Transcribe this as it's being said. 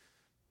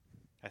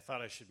I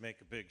thought I should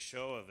make a big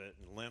show of it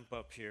and limp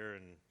up here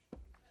and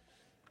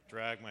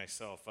drag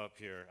myself up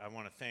here. I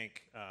want to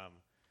thank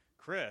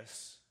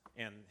Chris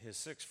and his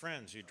 6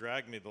 friends who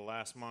dragged me the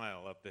last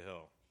mile up the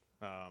hill.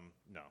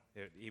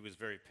 He was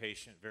very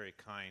patient, very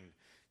kind.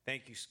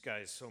 Thank you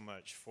guys so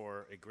much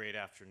for a great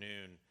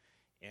afternoon.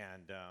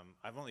 And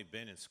I've only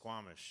been in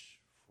Squamish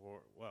for,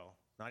 well,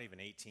 not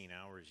even 18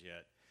 hours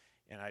yet.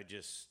 And I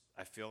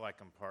feel like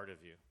I'm part of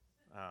you.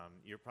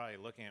 You're probably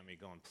looking at me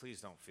going,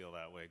 please don't feel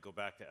that way. Go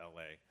back to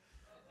LA.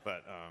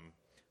 But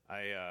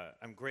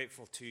I'm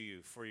grateful to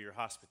you for your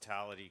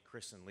hospitality.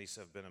 Chris and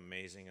Lisa have been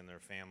amazing and their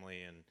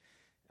family. And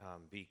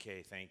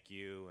BK, thank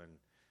you.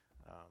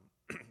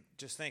 And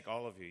just thank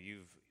all of you.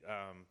 You've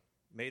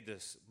made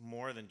this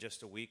more than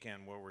just a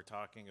weekend where we're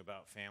talking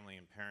about family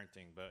and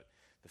parenting, but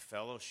the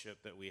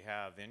fellowship that we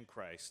have in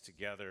Christ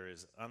together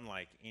is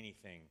unlike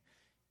anything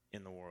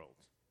in the world.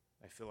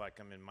 I feel like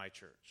I'm in my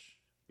church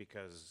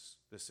because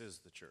this is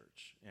the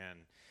church. And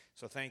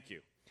so thank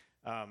you.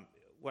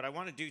 What I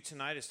want to do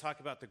tonight is talk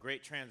about the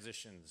great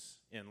transitions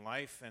in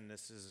life, and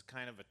this is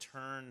kind of a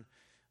turn.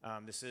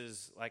 This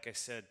is, like I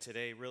said,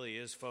 today really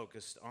is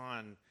focused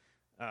on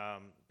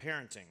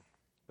parenting.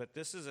 But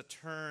this is a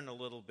turn a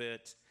little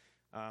bit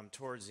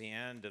towards the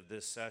end of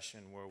this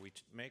session where we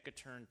make a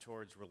turn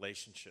towards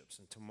relationships.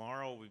 And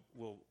tomorrow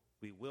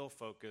we will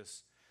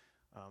focus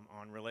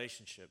on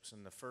relationships.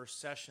 In the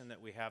first session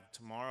that we have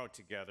tomorrow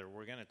together,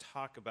 we're going to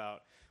talk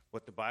about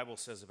what the Bible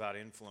says about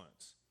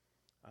influence.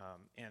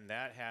 And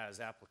that has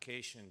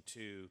application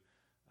to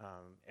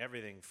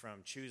everything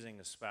from choosing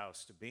a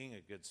spouse to being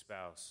a good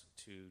spouse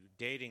to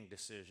dating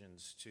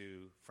decisions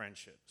to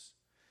friendships.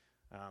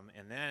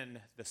 And then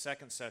the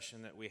second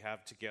session that we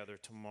have together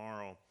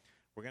tomorrow,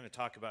 we're going to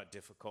talk about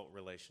difficult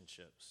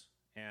relationships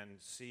and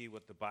see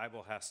what the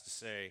Bible has to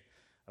say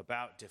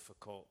about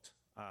difficult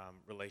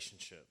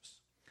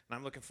relationships. And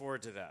I'm looking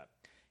forward to that.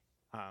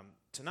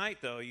 Tonight,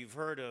 though, you've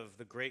heard of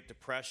the Great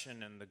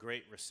Depression and the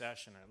Great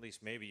Recession. At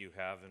least maybe you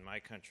have. In my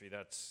country,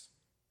 that's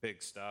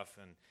big stuff.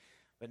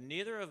 But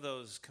neither of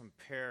those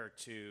compare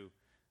to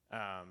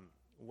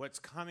what's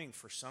coming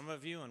for some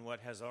of you and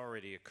what has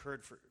already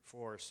occurred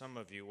for some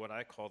of you, what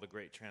I call the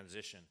Great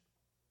Transition.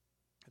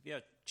 If you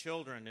have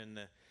children in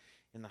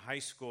the high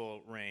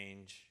school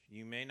range,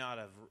 you may not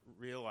have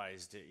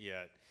realized it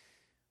yet,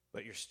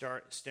 but you're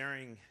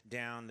staring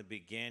down the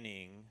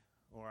beginning,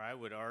 or I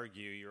would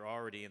argue you're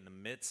already in the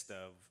midst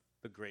of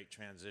the Great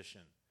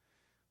Transition.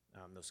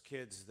 Those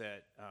kids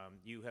that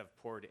you have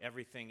poured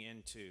everything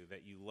into,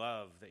 that you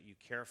love, that you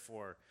care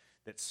for,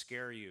 that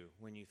scare you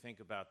when you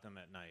think about them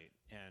at night,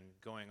 and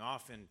going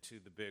off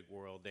into the big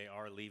world, they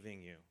are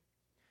leaving you.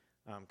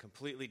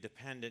 Completely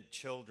dependent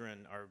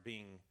children are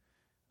being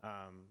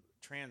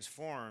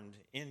transformed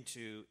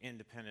into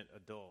independent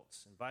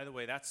adults. And by the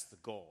way, that's the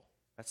goal.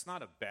 That's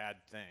not a bad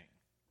thing,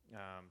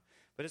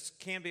 but it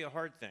can be a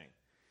hard thing.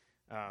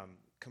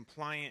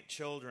 Compliant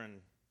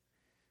children,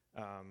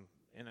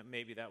 and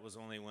maybe that was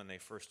only when they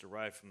first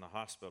arrived from the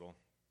hospital,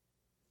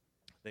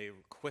 they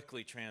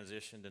quickly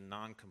transition to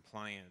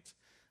non-compliant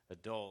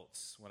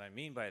adults. What I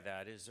mean by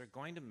that is they're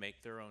going to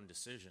make their own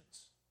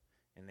decisions,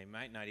 and they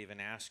might not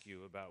even ask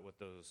you about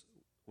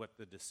what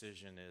the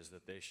decision is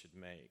that they should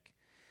make.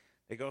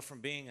 They go from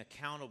being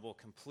accountable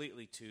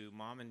completely to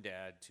mom and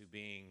dad to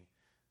being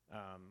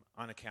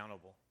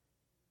unaccountable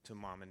to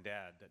mom and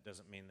dad. That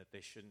doesn't mean that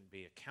they shouldn't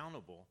be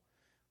accountable,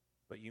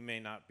 but you may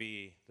not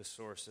be the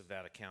source of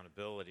that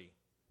accountability.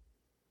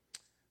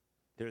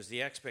 There's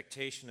the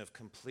expectation of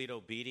complete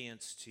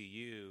obedience to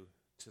you,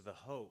 to the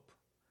hope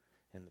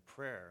and the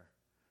prayer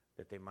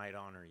that they might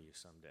honor you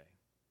someday.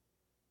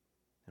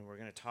 And we're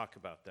going to talk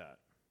about that.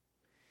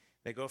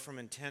 They go from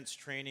intense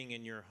training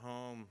in your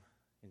home,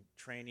 and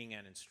training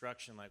and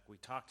instruction like we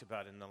talked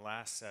about in the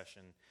last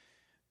session,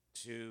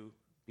 to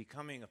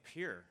becoming a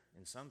peer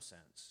in some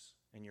sense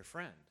and your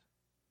friend.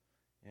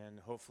 And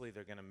hopefully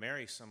they're going to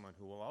marry someone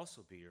who will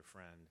also be your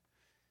friend,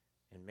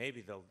 and maybe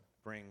they'll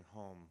bring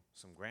home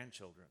some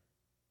grandchildren.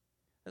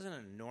 There's an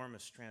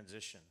enormous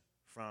transition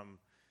from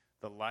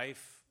the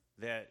life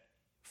that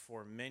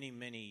for many,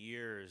 many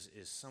years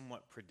is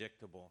somewhat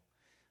predictable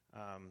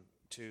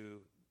to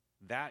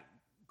that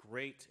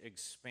great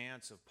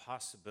expanse of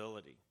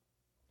possibility.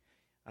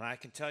 And I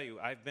can tell you,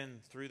 I've been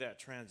through that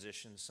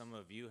transition. Some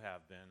of you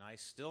have been. I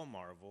still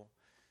marvel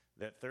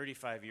that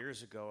 35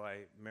 years ago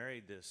I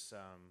married this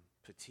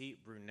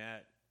petite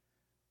brunette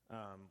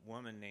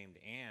woman named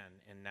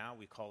Anne, and now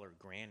we call her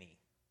Granny.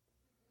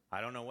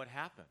 I don't know what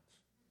happened.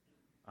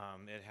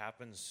 It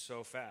happens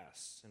so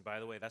fast. And by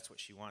the way, that's what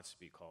she wants to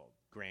be called,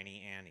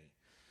 Granny Annie.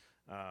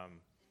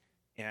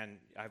 And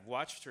I've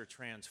watched her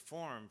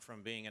transform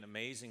from being an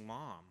amazing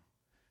mom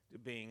to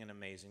being an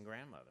amazing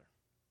grandmother.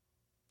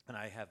 And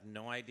I have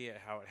no idea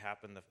how it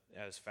happened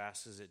as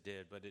fast as it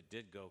did, but it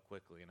did go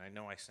quickly. And I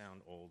know I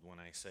sound old when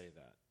I say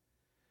that.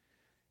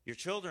 Your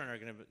children are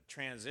going to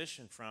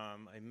transition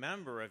from a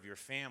member of your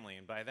family,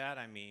 and by that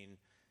I mean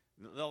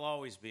they'll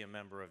always be a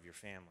member of your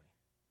family.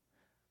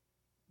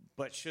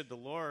 But should the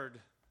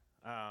Lord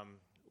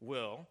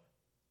will,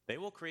 they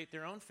will create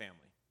their own family.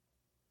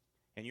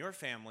 And your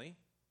family,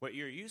 what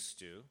you're used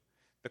to,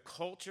 the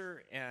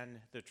culture and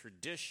the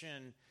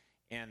tradition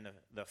and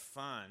the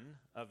fun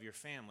of your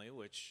family,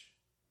 which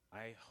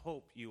I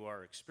hope you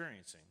are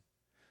experiencing,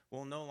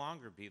 will no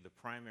longer be the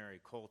primary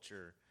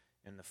culture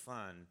and the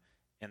fun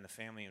and the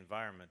family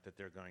environment that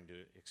they're going to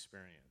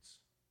experience.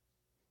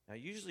 Now,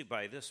 usually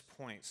by this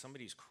point,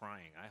 somebody's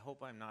crying. I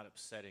hope I'm not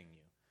upsetting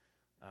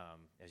you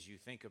as you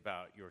think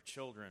about your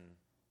children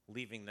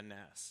leaving the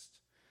nest.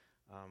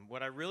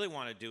 What I really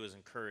want to do is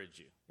encourage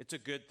you. It's a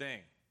good thing.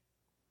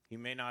 You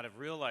may not have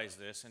realized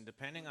this, and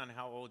depending on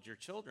how old your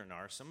children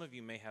are, some of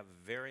you may have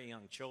very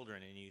young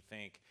children and you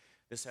think,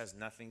 this has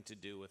nothing to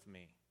do with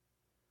me.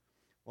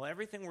 Well,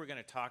 everything we're going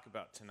to talk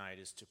about tonight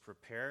is to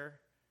prepare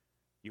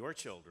your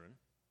children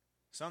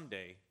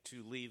someday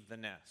to leave the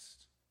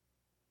nest.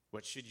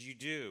 What should you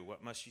do?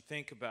 What must you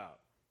think about?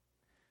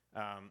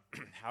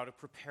 How to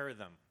prepare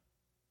them.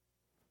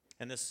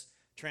 And this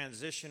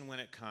transition, when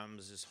it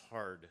comes, is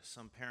hard.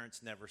 Some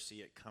parents never see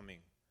it coming.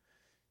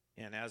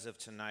 And as of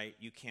tonight,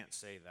 you can't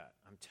say that.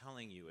 I'm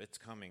telling you, it's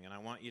coming, and I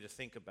want you to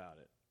think about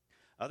it.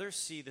 Others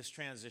see this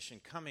transition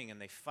coming, and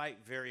they fight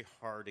very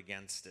hard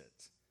against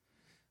it.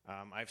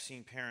 I've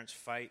seen parents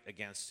fight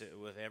against it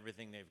with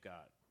everything they've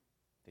got.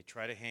 They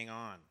try to hang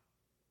on.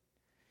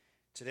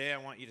 Today, I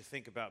want you to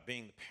think about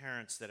being the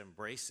parents that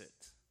embrace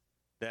it,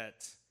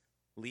 that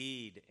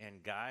lead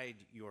and guide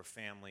your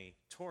family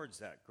towards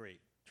that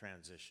great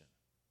transition.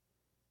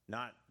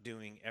 Not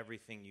doing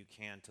everything you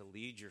can to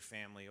lead your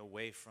family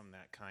away from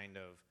that kind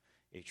of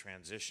a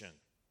transition.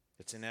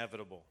 It's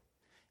inevitable,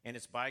 and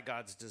it's by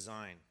God's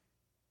design.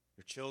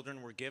 Your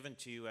children were given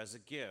to you as a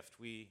gift.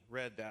 We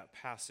read that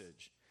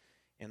passage,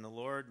 and the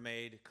Lord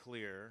made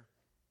clear,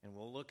 and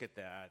we'll look at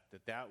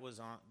that was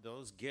on,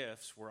 those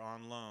gifts were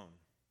on loan.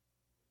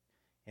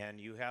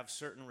 And you have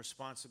certain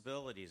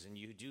responsibilities, and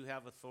you do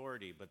have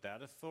authority, but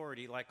that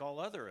authority, like all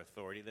other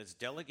authority that's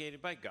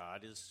delegated by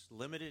God, is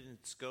limited in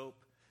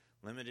scope,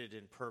 limited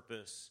in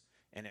purpose,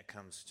 and it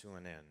comes to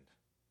an end.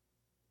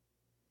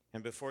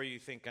 And before you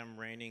think I'm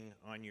raining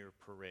on your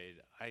parade,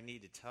 I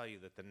need to tell you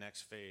that the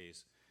next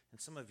phase,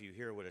 and some of you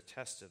here would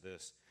attest to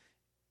this,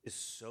 is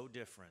so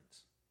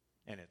different,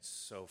 and it's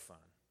so fun.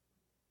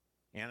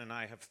 Ann and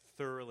I have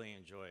thoroughly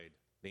enjoyed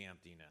the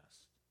empty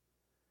nest.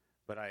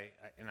 But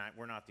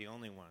we're not the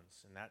only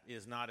ones, and that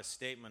is not a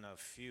statement of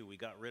few. We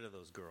got rid of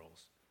those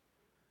girls.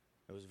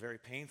 It was very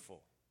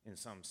painful in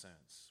some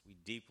sense. We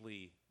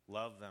deeply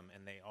love them,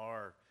 and they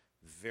are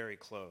very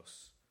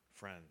close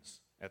friends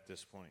at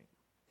this point.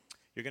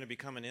 You're going to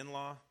become an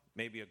in-law,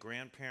 maybe a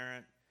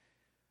grandparent.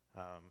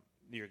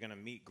 You're going to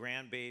meet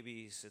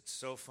grandbabies. It's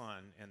so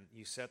fun, and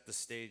you set the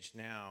stage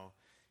now.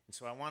 And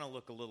so I want to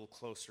look a little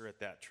closer at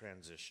that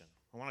transition.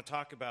 I want to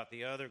talk about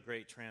the other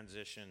great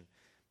transition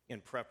in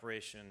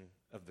preparation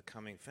of the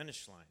coming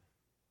finish line.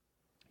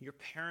 Your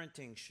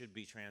parenting should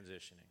be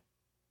transitioning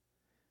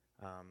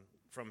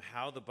from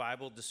how the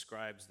Bible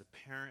describes the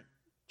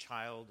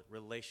parent-child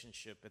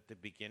relationship at the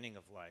beginning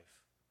of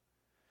life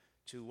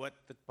to what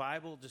the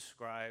Bible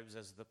describes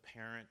as the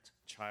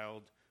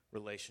parent-child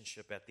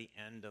relationship at the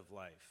end of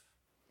life.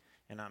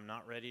 And I'm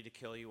not ready to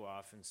kill you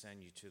off and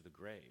send you to the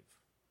grave.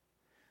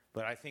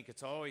 But I think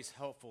it's always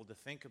helpful to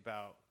think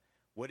about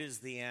what is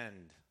the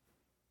end.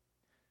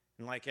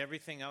 And like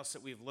everything else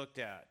that we've looked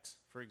at,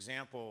 for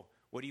example,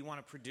 what do you want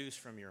to produce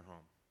from your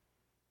home?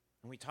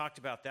 And we talked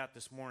about that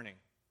this morning.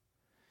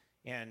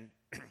 And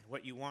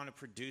what you want to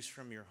produce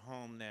from your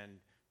home then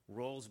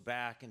rolls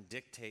back and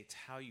dictates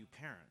how you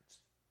parent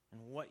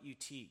and what you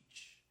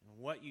teach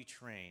and what you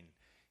train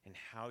and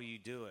how you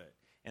do it.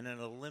 And it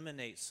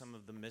eliminates some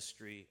of the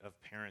mystery of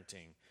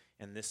parenting.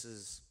 And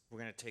we're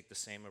going to take the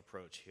same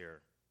approach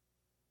here.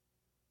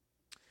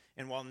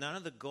 And while none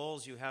of the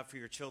goals you have for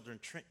your children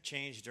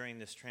change during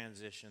this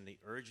transition, the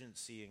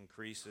urgency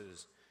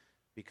increases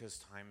because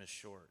time is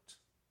short.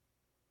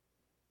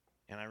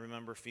 And I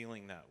remember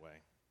feeling that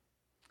way.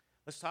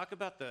 Let's talk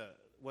about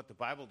what the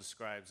Bible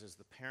describes as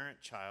the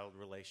parent-child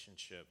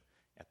relationship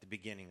at the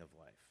beginning of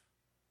life.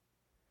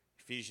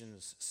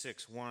 Ephesians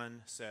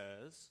 6:1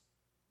 says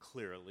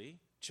clearly,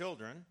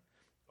 "Children,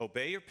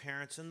 obey your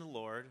parents in the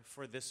Lord,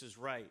 for this is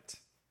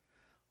right.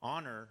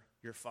 Honor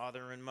your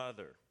father and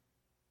mother,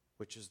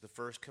 which is the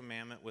first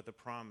commandment with a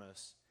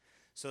promise,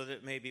 so that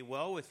it may be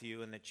well with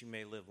you and that you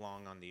may live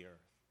long on the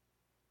earth."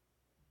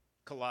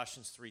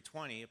 Colossians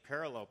 3:20, a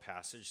parallel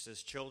passage,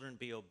 says, "Children,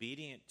 be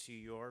obedient to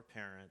your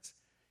parents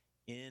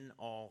in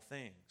all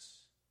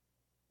things,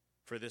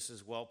 for this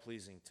is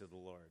well-pleasing to the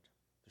Lord."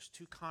 There's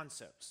two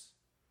concepts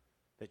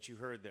that you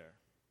heard there.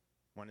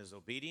 One is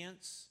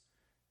obedience,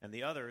 and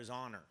the other is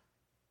honor.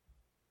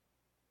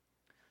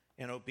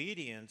 And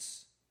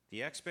obedience,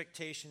 the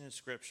expectation in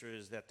Scripture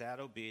is that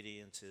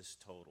obedience is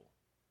total.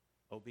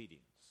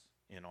 Obedience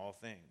in all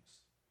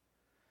things.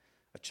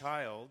 A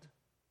child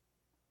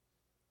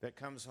that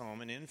comes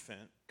home, an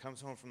infant,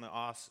 comes home from the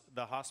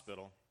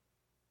hospital,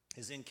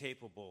 is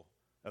incapable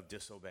of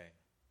disobeying.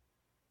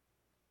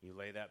 You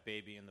lay that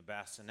baby in the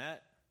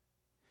bassinet,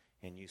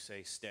 and you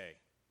say, "Stay."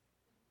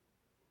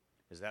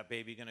 Is that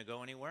baby going to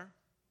go anywhere?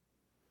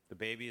 The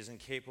baby is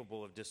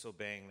incapable of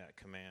disobeying that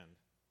command.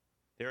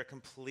 They're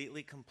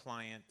completely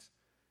compliant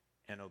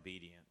and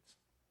obedient.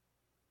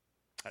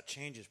 That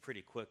changes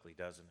pretty quickly,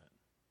 doesn't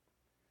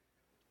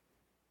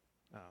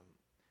it?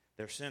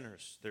 They're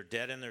sinners. They're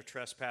dead in their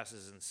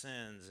trespasses and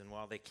sins, and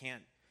while they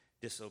can't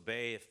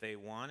disobey if they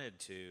wanted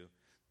to,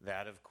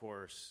 that, of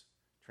course,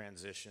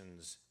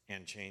 transitions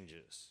and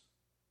changes.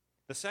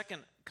 The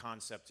second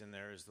concept in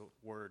there is the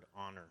word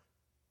honor.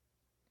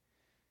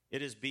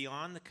 It is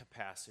beyond the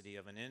capacity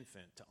of an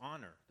infant to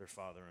honor their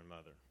father and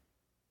mother.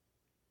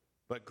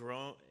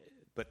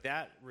 But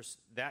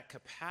that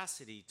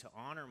capacity to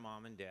honor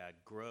mom and dad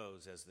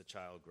grows as the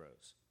child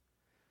grows.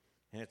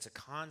 And it's a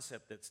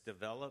concept that's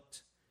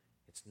developed,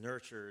 it's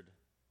nurtured,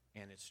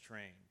 and it's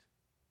trained.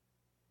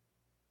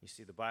 You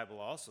see, the Bible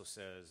also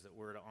says that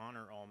we're to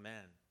honor all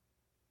men.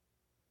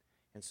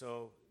 And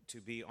so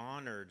to be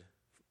honored,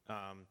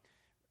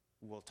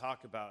 we'll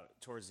talk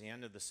about towards the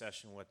end of the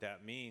session what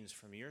that means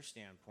from your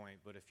standpoint.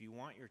 But if you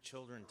want your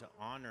children to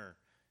honor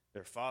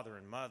their father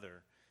and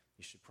mother,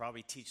 you should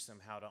probably teach them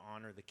how to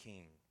honor the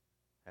king,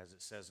 as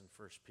it says in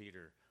 1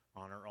 Peter.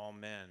 Honor all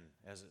men,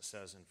 as it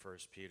says in 1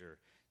 Peter.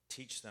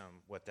 Teach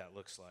them what that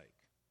looks like.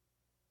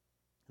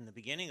 In the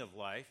beginning of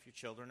life, your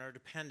children are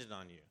dependent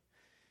on you.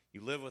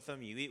 You live with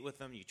them, you eat with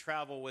them, you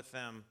travel with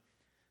them.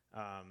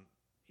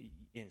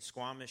 In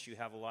Squamish, you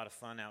have a lot of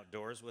fun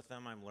outdoors with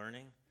them, I'm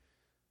learning.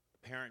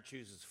 The parent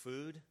chooses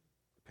food.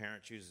 The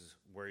parent chooses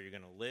where you're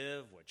going to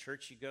live, what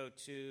church you go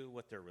to,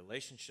 what their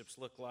relationships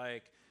look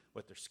like,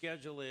 what their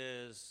schedule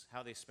is,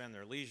 how they spend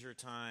their leisure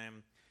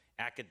time.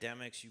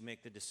 Academics, you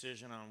make the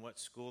decision on what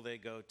school they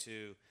go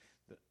to.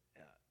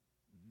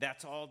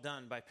 That's all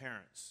done by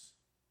parents.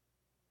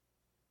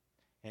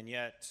 And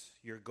yet,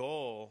 your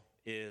goal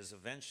is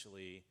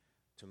eventually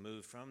to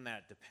move from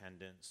that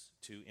dependence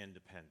to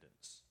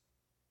independence,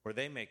 where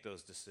they make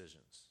those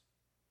decisions.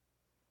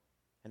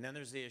 And then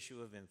there's the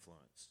issue of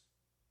influence.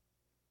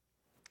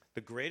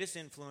 The greatest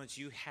influence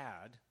you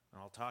had,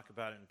 and I'll talk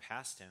about it in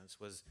past tense,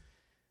 was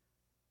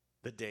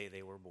the day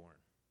they were born.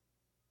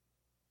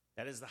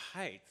 That is the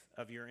height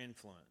of your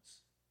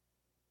influence.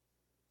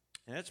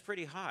 And it's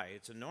pretty high.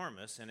 It's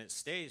enormous, and it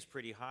stays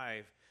pretty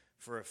high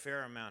for a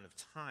fair amount of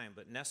time.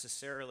 But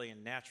necessarily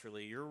and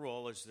naturally, your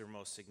role as their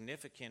most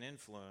significant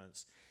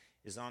influence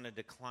is on a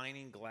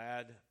declining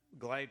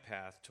glide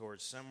path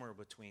towards somewhere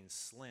between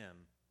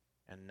slim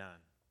and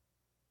none.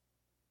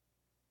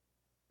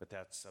 But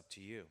that's up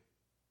to you,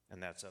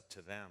 and that's up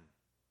to them.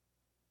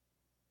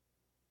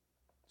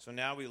 So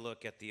now we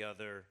look at the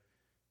other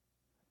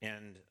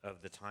end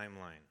of the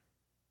timeline.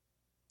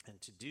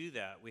 And to do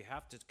that, we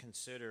have to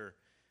consider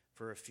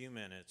for a few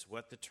minutes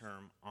what the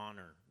term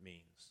honor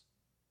means.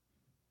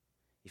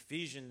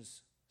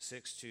 Ephesians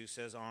 6:2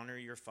 says, honor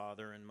your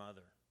father and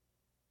mother.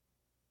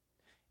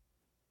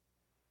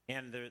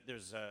 And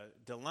there's a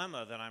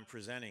dilemma that I'm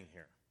presenting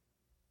here.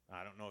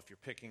 I don't know if you're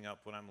picking up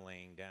what I'm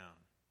laying down.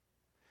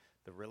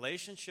 The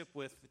relationship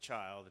with the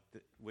child,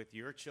 with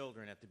your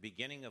children at the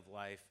beginning of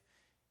life,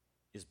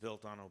 is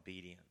built on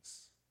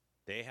obedience.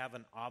 They have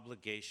an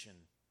obligation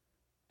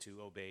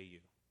to obey you.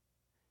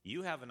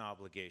 You have an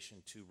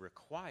obligation to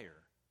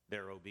require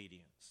their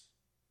obedience.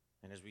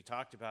 And as we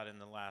talked about in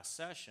the last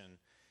session,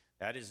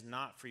 that is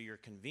not for your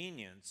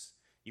convenience.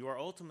 You are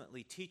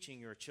ultimately teaching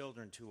your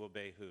children to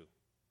obey who?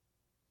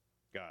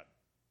 God.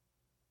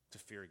 To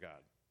fear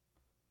God.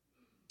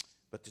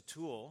 But the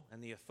tool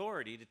and the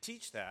authority to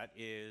teach that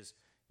is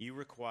you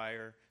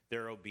require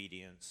their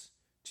obedience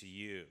to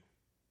you.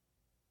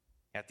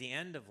 At the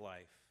end of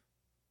life,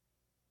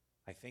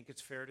 I think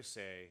it's fair to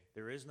say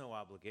there is no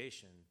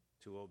obligation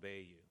to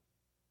obey you.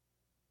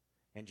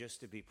 And just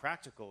to be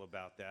practical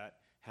about that,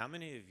 how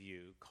many of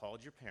you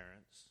called your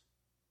parents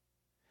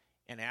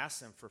and asked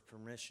them for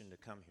permission to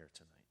come here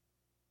tonight?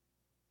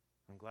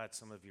 I'm glad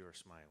some of you are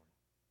smiling.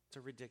 It's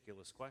a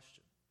ridiculous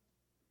question.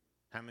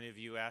 How many of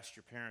you asked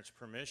your parents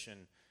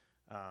permission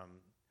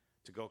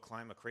to go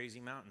climb a crazy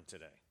mountain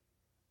today?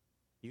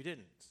 You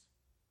didn't.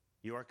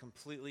 You are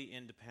completely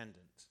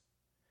independent.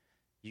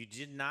 You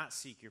did not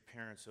seek your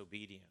parents'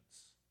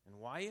 obedience. And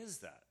why is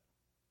that?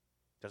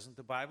 Doesn't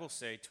the Bible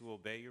say to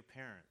obey your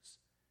parents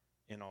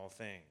in all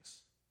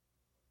things?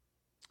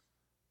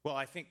 Well,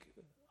 I think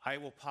I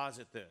will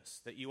posit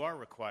this, that you are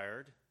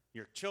required,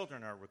 your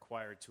children are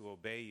required to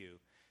obey you.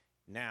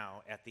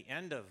 Now, at the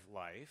end of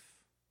life,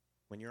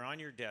 when you're on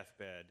your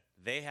deathbed,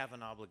 they have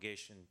an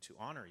obligation to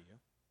honor you.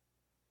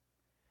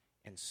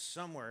 And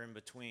somewhere in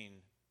between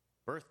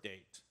birth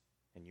date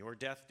and your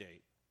death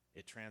date,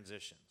 it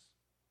transitions.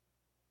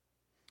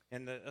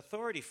 And the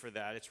authority for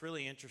that, it's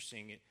really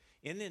interesting.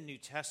 In the New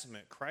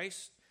Testament,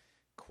 Christ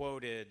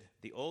quoted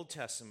the Old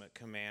Testament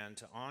command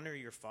to honor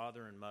your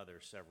father and mother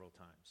several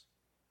times.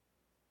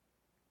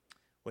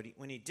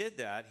 When he did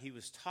that, he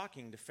was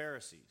talking to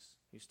Pharisees.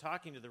 He was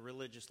talking to the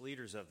religious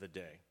leaders of the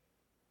day.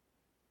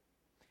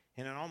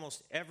 And in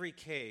almost every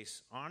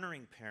case,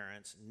 honoring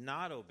parents,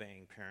 not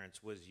obeying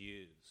parents was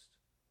used.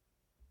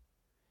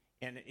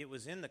 And it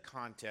was in the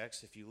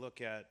context, if you look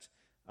at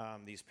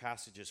these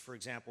passages, for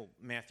example,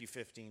 Matthew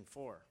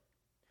 15:4.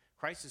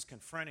 Christ is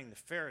confronting the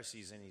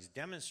Pharisees, and he's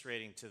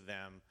demonstrating to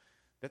them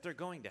that they're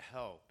going to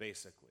hell,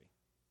 basically,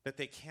 that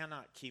they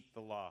cannot keep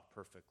the law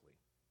perfectly.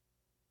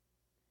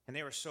 And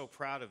they were so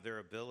proud of their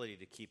ability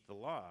to keep the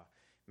law.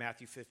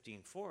 Matthew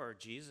 15:4,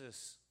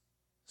 Jesus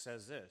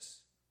says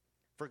this,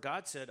 "For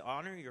God said,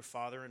 'Honor your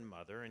father and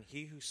mother, and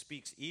he who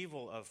speaks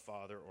evil of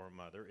father or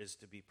mother is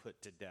to be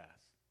put to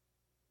death.'"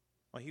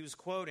 Well, he was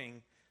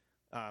quoting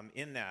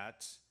in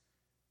that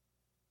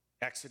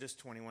Exodus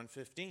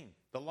 21:15,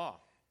 the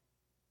law.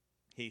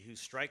 "He who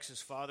strikes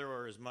his father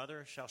or his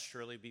mother shall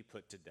surely be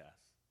put to death."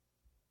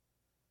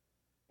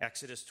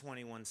 Exodus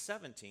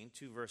 21:17,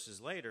 2 verses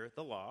later,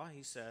 the law,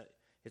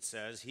 it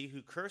says, "He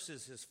who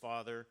curses his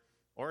father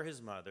or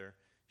his mother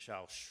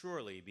shall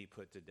surely be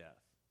put to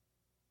death."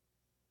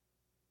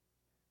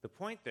 The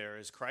point there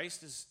is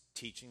Christ is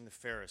teaching the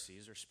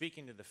Pharisees, or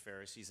speaking to the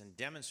Pharisees, and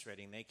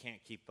demonstrating they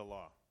can't keep the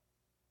law.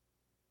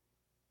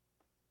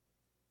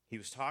 He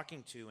was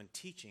talking to and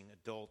teaching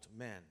adult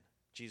men.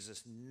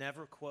 Jesus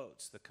never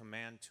quotes the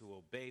command to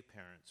obey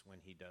parents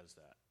when he does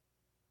that.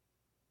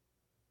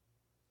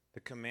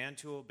 The command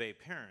to obey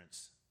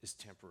parents is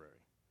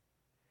temporary.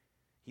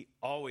 He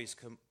always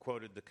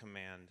quoted the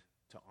command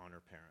to honor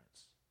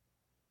parents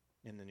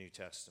in the New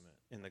Testament,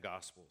 in the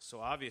Gospels.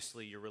 So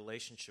obviously your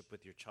relationship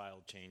with your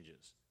child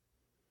changes.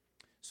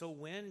 So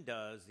when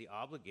does the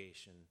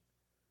obligation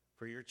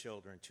for your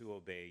children to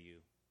obey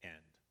you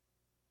end?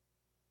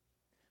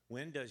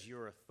 When does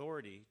your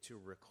authority to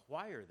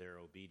require their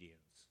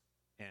obedience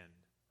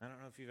end? I don't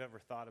know if you've ever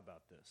thought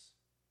about this,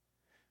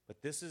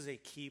 but this is a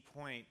key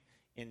point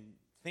in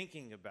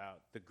thinking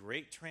about the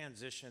great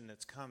transition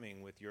that's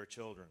coming with your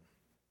children.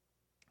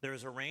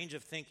 There's a range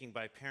of thinking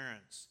by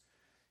parents,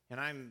 and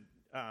I'm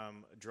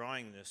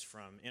drawing this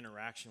from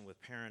interaction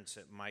with parents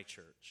at my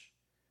church.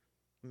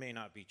 It may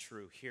not be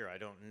true here, I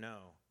don't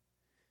know.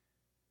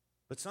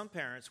 But some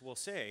parents will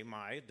say,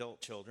 "My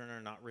adult children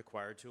are not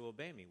required to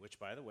obey me," which,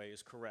 by the way,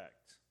 is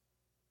correct.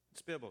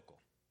 It's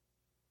biblical.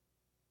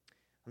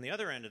 On the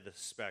other end of the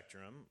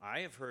spectrum,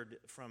 I have heard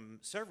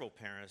from several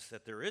parents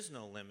that there is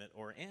no limit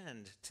or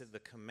end to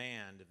the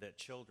command that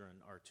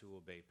children are to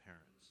obey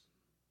parents.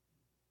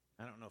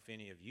 I don't know if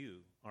any of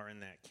you are in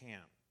that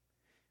camp.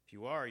 If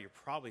you are, you're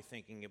probably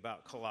thinking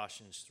about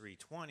Colossians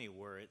 3:20,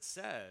 where it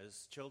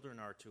says children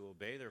are to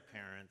obey their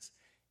parents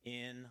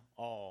in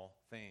all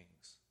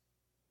things.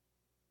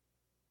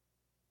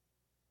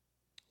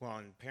 Well,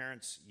 and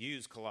parents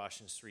use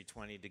Colossians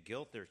 3:20 to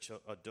guilt their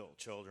adult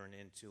children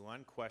into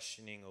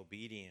unquestioning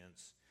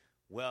obedience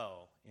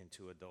well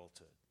into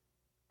adulthood.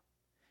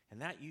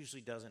 And that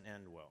usually doesn't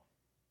end well,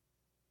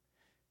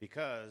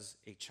 because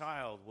a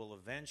child will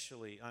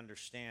eventually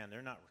understand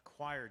they're not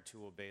required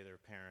to obey their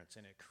parents,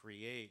 and it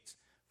creates,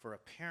 for a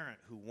parent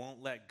who won't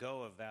let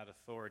go of that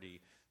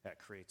authority, that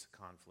creates a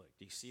conflict.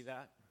 Do you see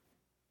that?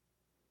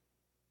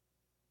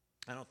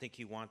 I don't think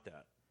you want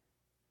that.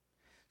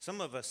 Some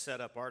of us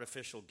set up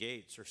artificial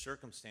gates or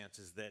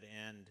circumstances that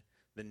end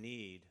the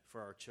need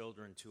for our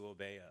children to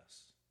obey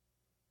us.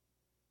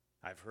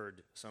 I've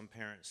heard some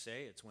parents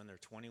say it's when they're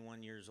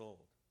 21 years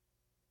old.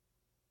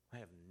 I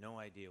have no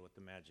idea what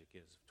the magic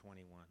is of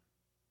 21.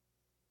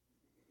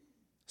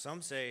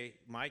 Some say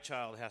my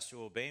child has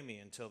to obey me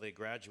until they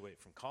graduate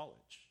from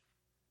college.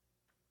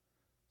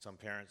 Some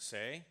parents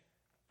say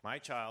my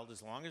child,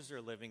 as long as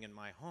they're living in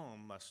my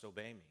home, must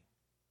obey me.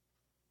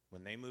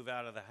 When they move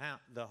out of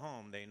the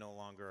home, they no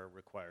longer are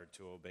required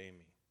to obey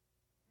me.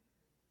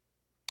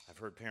 I've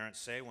heard parents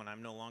say when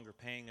I'm no longer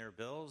paying their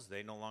bills,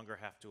 they no longer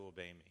have to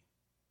obey me.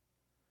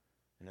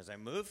 And as I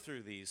move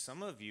through these,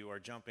 some of you are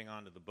jumping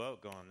onto the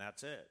boat going,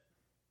 "That's it.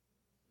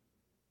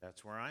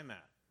 That's where I'm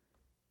at."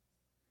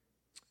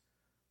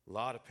 A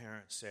lot of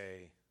parents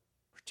say,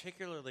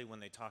 particularly when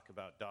they talk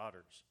about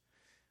daughters,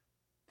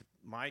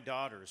 "My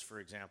daughters, for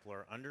example,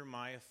 are under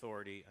my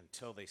authority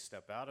until they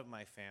step out of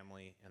my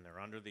family, and they're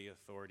under the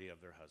authority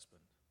of their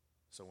husband.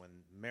 So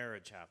when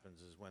marriage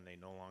happens is when they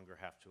no longer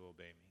have to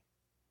obey me."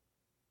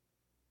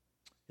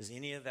 Is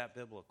any of that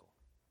biblical?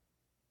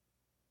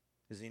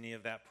 Is any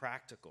of that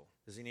practical?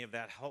 Is any of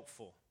that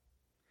helpful?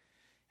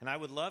 And I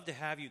would love to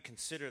have you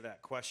consider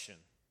that question,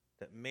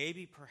 that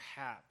maybe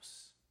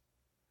perhaps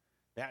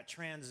that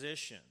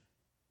transition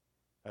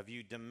of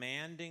you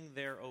demanding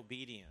their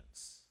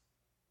obedience,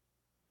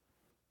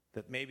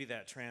 that maybe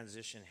that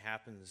transition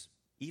happens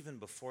even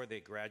before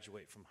they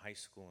graduate from high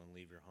school and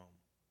leave your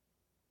home.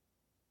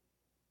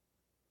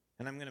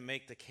 And I'm going to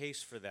make the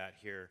case for that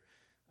here.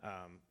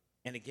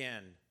 And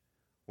again,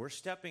 we're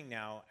stepping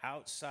now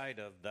outside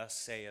of "thus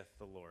saith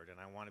the Lord," and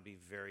I want to be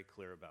very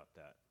clear about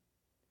that.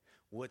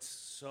 What's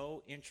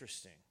so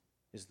interesting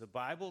is the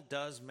Bible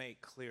does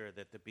make clear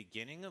that the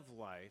beginning of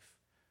life,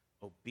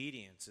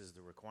 obedience is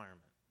the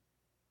requirement.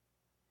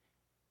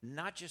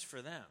 Not just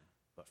for them,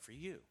 but for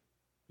you.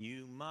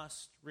 You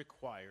must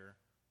require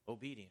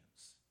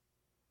obedience.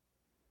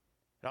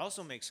 It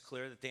also makes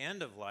clear that the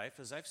end of life,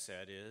 as I've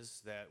said,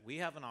 is that we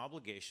have an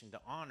obligation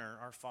to honor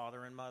our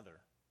father and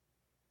mother.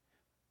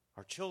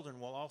 Our children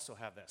will also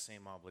have that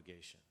same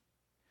obligation.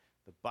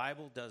 The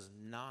Bible does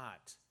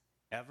not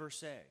ever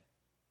say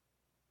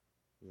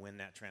when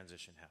that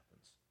transition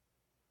happens.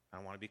 I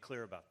want to be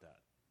clear about that.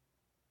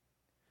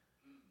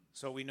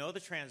 So we know the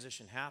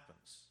transition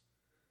happens.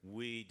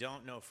 We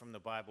don't know from the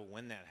Bible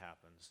when that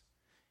happens.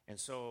 And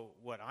so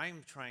what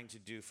I'm trying to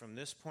do from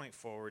this point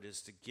forward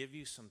is to give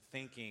you some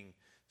thinking,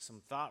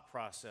 some thought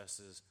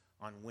processes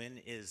on when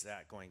is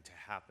that going to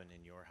happen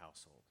in your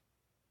household.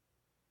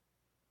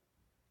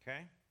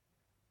 Okay?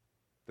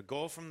 The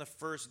goal from the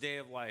first day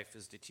of life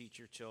is to teach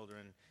your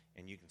children,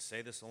 and you can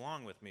say this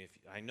along with me.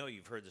 I know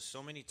you've heard this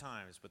so many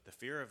times, but the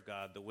fear of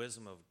God, the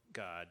wisdom of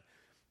God,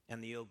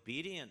 and the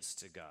obedience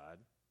to God,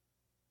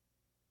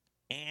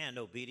 and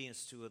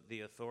obedience to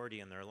the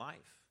authority in their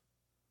life.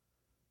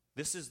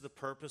 This is the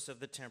purpose of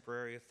the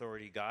temporary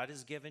authority God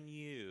has given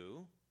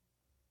you.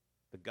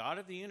 The God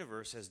of the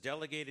universe has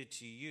delegated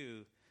to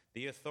you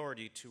the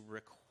authority to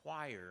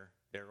require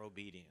their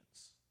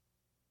obedience.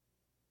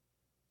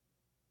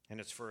 And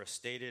it's for a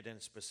stated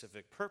and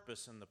specific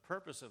purpose, and the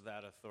purpose of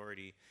that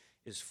authority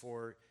is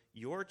for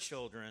your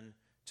children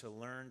to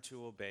learn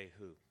to obey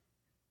who?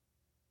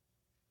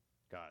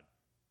 God.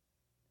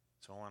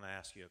 So I want to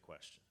ask you a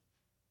question.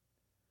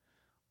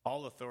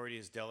 All authority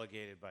is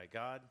delegated by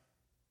God.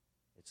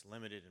 It's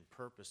limited in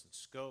purpose and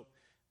scope.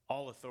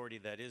 All authority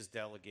that is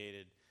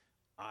delegated,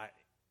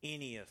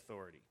 any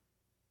authority.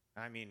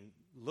 I mean,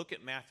 look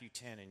at Matthew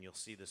 10 and you'll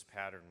see this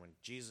pattern. When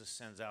Jesus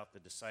sends out the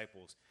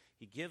disciples,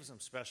 he gives them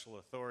special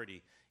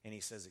authority, and he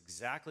says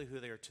exactly who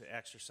they are to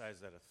exercise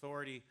that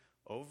authority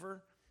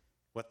over,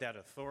 what that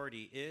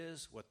authority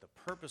is, what the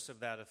purpose of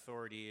that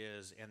authority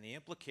is, and the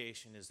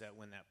implication is that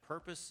when that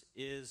purpose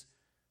is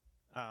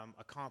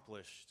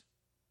accomplished,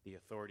 the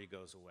authority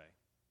goes away.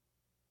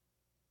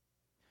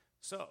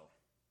 So,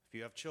 if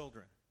you have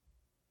children,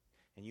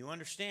 and you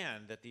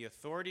understand that the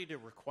authority to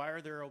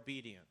require their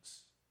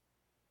obedience,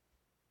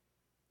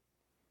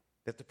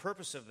 that the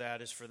purpose of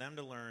that is for them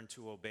to learn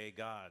to obey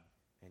God,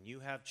 and you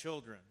have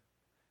children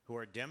who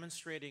are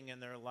demonstrating in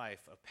their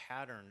life a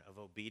pattern of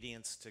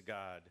obedience to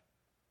God,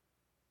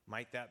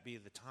 might that be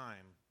the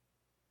time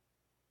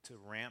to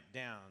ramp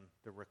down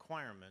the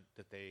requirement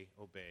that they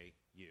obey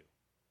you?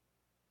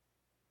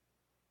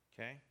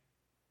 Okay?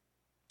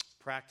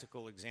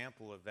 Practical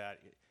example of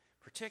that,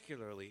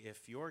 particularly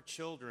if your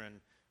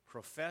children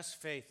profess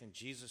faith in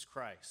Jesus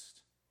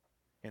Christ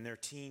in their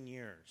teen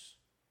years,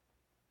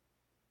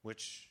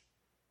 which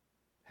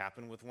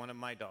happened with one of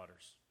my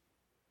daughters.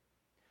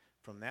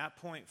 From that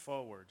point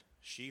forward,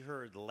 she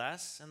heard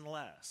less and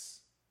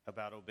less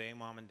about obey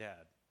mom and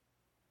dad.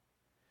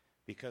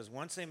 Because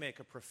once they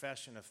make a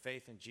profession of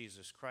faith in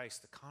Jesus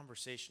Christ, the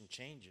conversation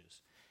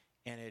changes,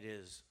 and it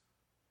is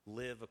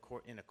live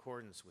in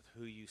accordance with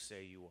who you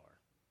say you are.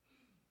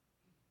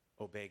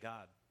 Obey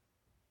God.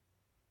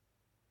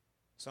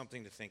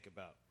 Something to think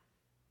about.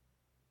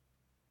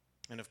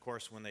 And of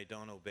course, when they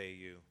don't obey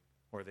you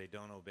or they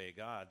don't obey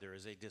God, there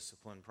is a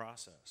discipline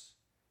process.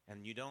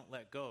 And you don't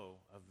let go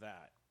of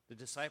that. The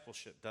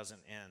discipleship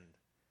doesn't end.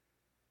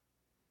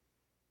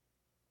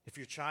 If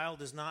your child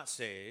is not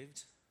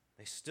saved,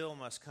 they still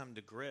must come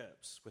to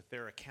grips with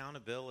their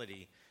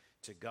accountability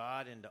to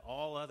God and to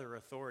all other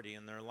authority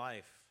in their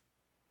life,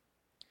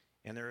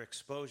 and their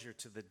exposure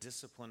to the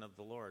discipline of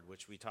the Lord,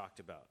 which we talked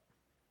about.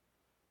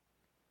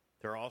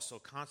 There are also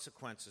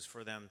consequences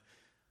for them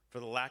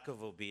for the lack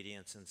of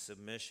obedience and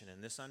submission,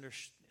 and this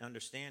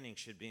understanding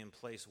should be in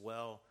place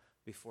well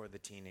before the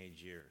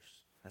teenage years.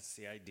 That's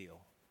the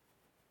ideal.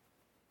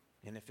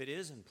 And if it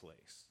is in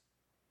place,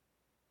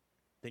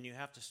 then you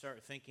have to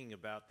start thinking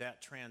about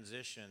that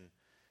transition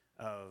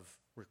of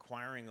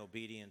requiring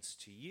obedience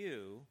to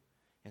you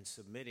and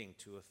submitting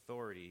to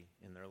authority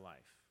in their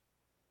life.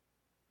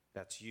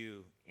 That's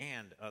you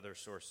and other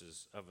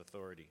sources of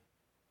authority.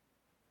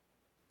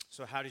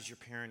 So how does your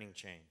parenting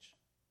change?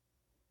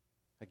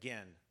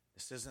 Again,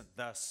 this isn't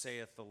thus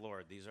saith the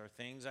Lord. These are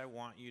things I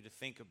want you to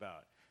think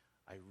about.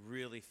 I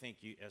really think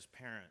you, as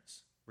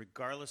parents,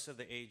 regardless of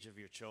the age of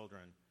your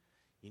children,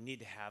 you need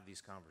to have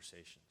these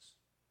conversations.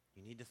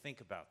 You need to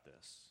think about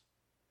this.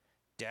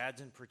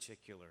 Dads in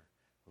particular,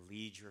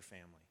 lead your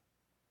family.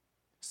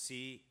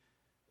 See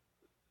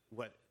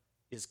what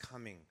is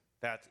coming.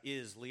 That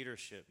is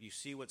leadership. You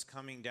see what's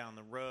coming down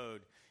the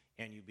road,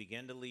 and you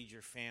begin to lead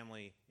your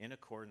family in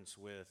accordance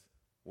with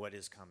what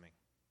is coming.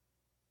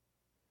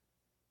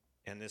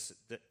 And this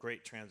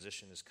great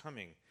transition is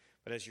coming.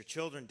 But as your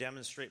children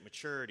demonstrate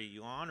maturity,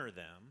 you honor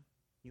them.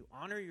 You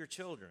honor your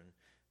children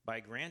by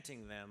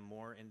granting them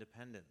more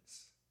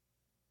independence.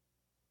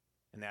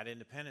 And that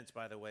independence,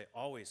 by the way,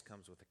 always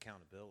comes with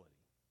accountability.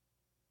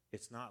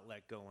 It's not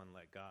let go and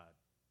let God.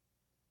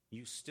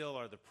 You still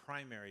are the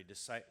primary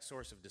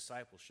source of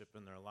discipleship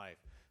in their life,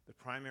 the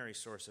primary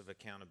source of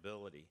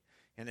accountability.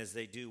 And as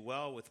they do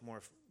well, with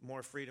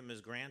more freedom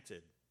is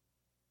granted.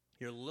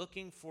 You're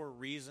looking for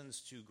reasons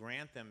to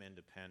grant them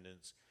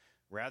independence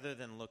rather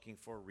than looking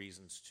for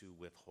reasons to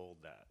withhold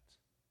that.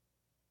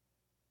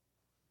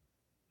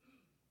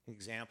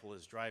 Example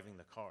is driving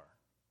the car.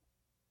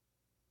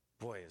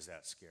 Boy, is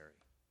that scary.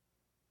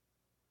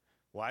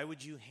 Why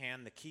would you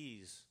hand the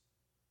keys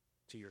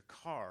to your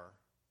car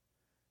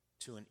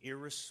to an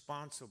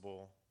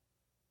irresponsible,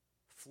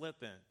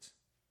 flippant,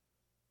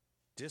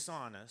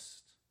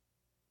 dishonest,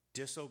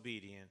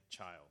 disobedient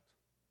child.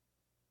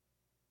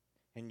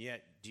 And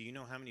yet, do you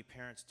know how many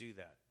parents do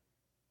that?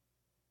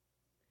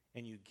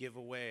 And you give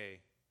away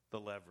the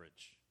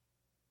leverage.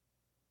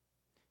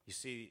 You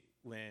see,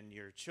 when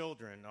your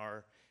children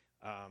are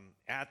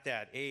at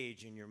that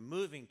age and you're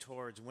moving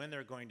towards when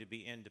they're going to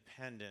be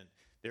independent,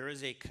 there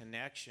is a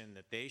connection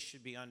that they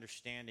should be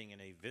understanding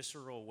in a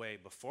visceral way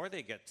before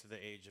they get to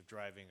the age of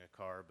driving a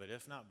car. But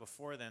if not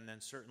before then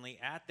certainly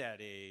at that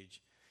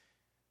age,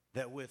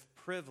 that with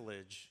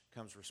privilege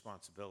comes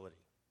responsibility.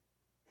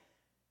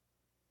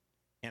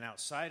 And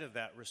outside of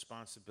that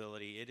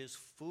responsibility, it is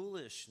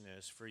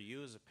foolishness for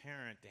you as a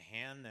parent to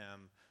hand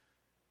them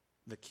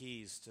the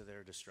keys to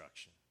their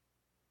destruction.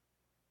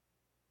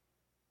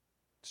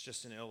 It's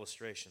just an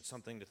illustration,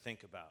 something to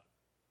think about.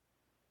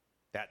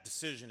 That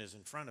decision is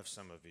in front of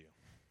some of you.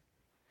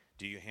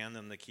 Do you hand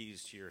them the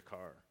keys to your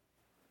car?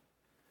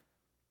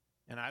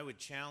 And I would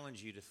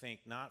challenge you to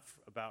think not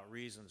about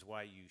reasons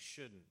why you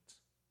shouldn't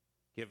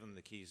give them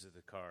the keys of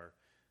the car,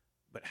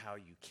 but how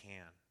you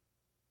can.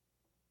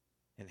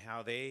 And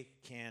how they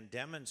can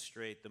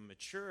demonstrate the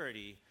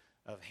maturity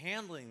of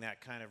handling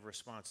that kind of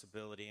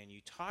responsibility. And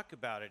you talk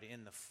about it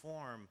in the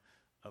form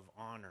of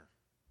honor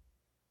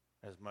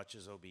as much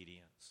as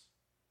obedience.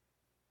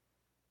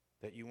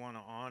 That you want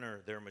to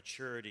honor their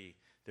maturity,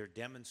 their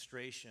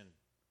demonstration,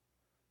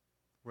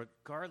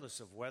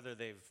 regardless of whether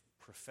they've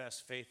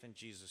professed faith in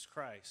Jesus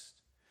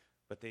Christ.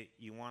 But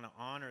you want to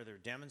honor their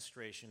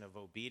demonstration of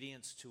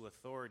obedience to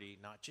authority,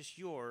 not just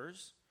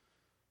yours,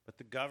 but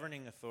the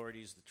governing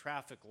authorities, the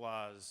traffic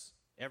laws,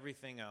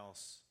 everything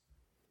else,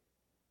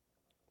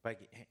 by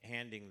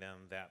handing them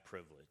that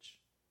privilege.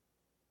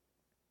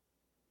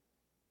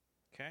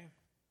 Okay?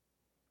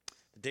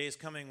 The day is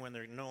coming when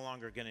they're no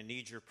longer going to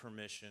need your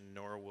permission,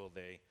 nor will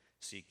they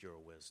seek your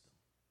wisdom.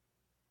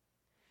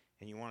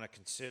 And you want to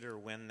consider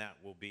when that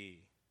will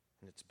be.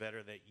 And it's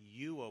better that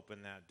you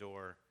open that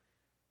door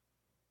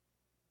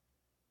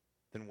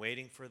than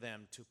waiting for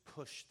them to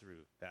push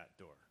through that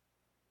door.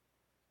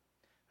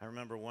 I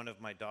remember one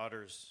of my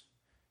daughters,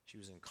 she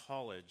was in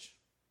college,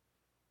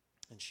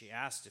 and she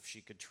asked if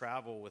she could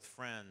travel with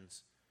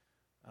friends,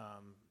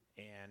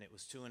 and it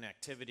was to an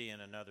activity in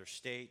another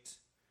state,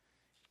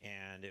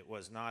 and it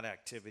was not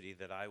activity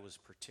that I was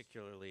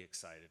particularly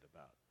excited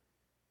about.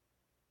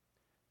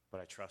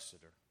 But I trusted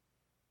her.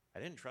 I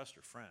didn't trust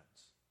her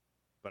friends,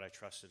 but I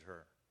trusted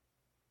her.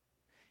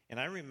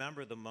 And I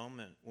remember the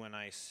moment when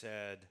I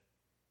said,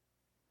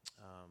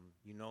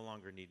 you no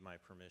longer need my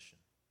permission.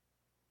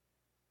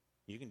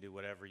 You can do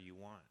whatever you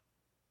want.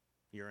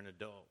 You're an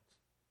adult.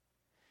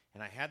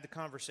 And I had the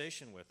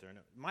conversation with her, and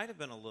it might have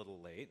been a little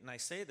late, and I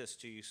say this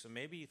to you, so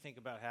maybe you think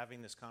about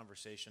having this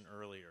conversation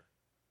earlier.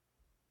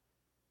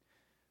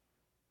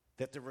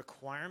 That the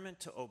requirement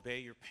to obey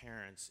your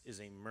parents is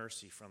a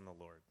mercy from the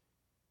Lord.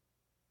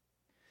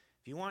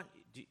 If you want,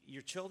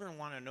 your children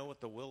want to know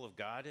what the will of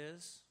God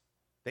is,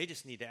 they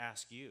just need to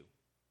ask you,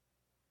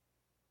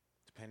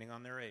 depending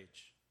on their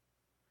age.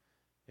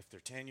 If they're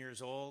 10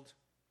 years old,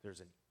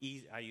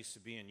 I used to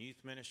be in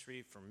youth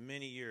ministry for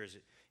many years.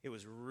 It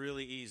was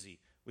really easy.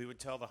 We would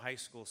tell the high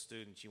school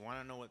students, you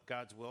want to know what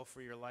God's will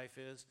for your life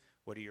is?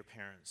 What do your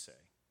parents say?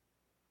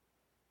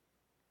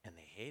 And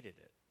they hated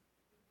it.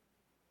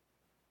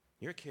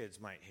 Your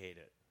kids might hate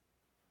it.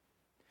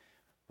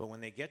 But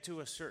when they get to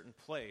a certain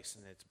place,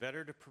 and it's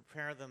better to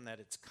prepare them that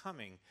it's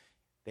coming,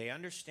 they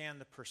understand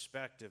the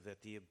perspective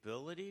that the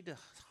ability to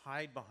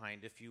hide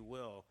behind, if you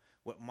will,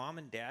 what mom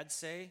and dad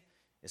say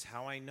is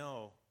how I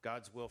know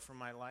God's will for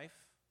my life.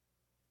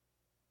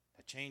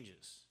 That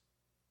changes.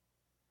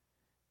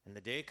 And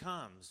the day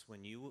comes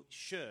when you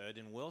should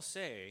and will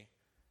say,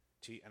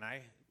 and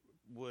I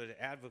would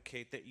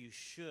advocate that you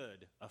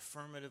should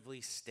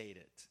affirmatively state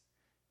it,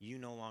 you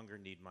no longer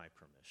need my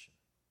permission.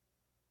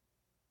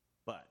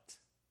 But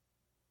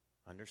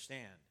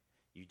understand,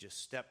 you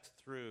just stepped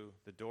through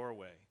the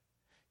doorway.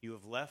 You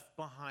have left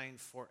behind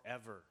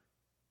forever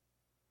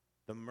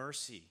the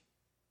mercy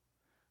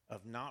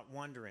of not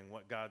wondering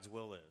what God's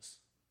will is,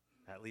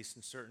 at least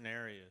in certain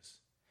areas.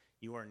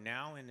 You are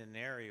now in an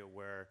area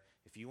where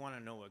if you want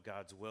to know what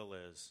God's will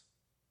is,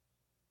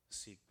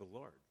 seek the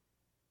Lord.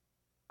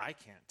 I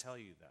can't tell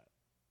you that.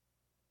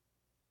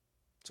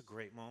 It's a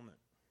great moment.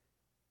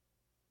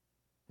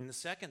 And the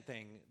second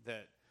thing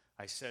that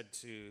I said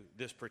to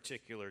this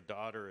particular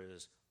daughter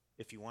is,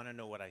 if you want to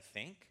know what I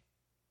think,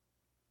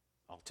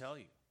 I'll tell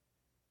you.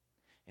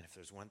 And if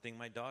there's one thing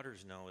my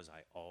daughters know is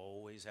I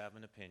always have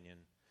an opinion,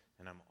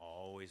 and I'm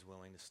always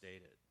willing to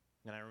state it.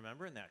 And I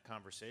remember in that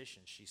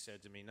conversation, she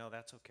said to me, no,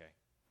 that's okay.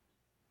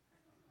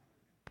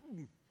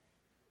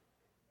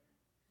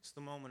 It's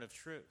the moment of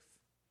truth.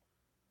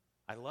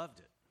 I loved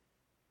it.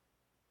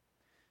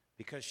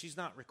 Because she's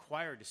not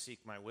required to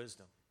seek my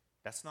wisdom.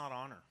 That's not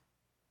honor.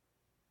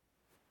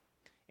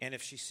 And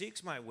if she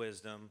seeks my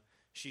wisdom,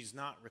 she's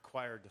not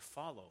required to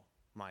follow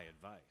my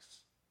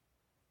advice.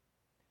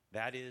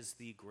 That is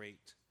the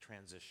great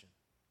transition.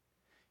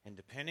 And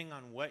depending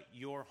on what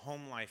your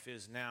home life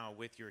is now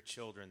with your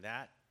children,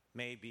 that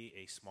may be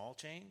a small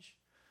change,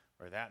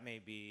 or that may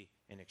be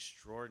an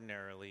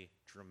extraordinarily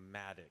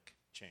dramatic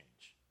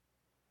change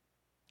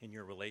in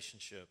your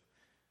relationship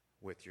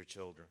with your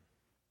children.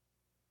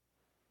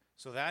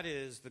 So that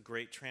is the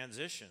great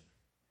transition.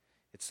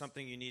 It's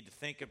something you need to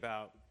think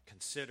about,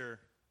 consider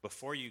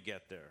before you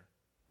get there.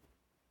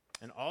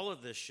 And all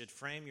of this should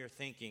frame your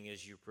thinking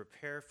as you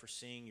prepare for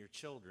seeing your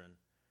children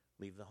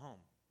leave the home.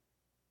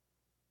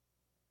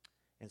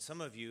 And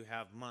some of you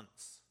have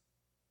months.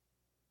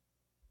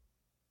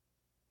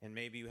 And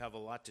maybe you have a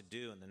lot to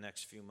do in the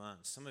next few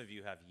months. Some of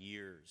you have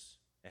years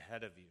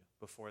ahead of you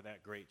before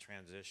that great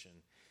transition.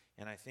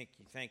 And I think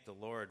you thank the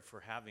Lord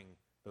for having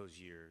those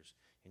years,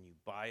 and you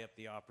buy up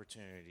the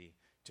opportunity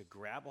to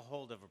grab a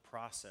hold of a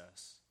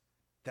process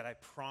that I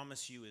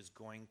promise you is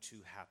going to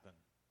happen.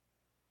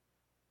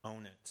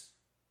 Own it.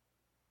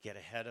 Get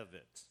ahead of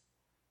it.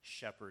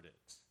 Shepherd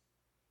it.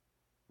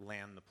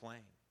 Land the plane.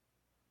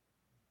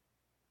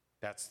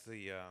 That's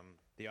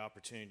the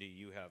opportunity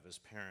you have as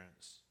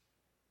parents.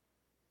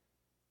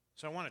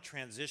 So I want to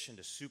transition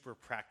to super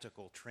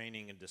practical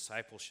training and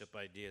discipleship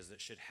ideas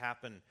that should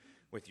happen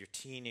with your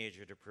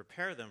teenager to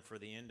prepare them for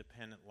the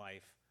independent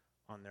life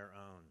on their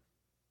own.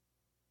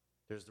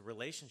 There's the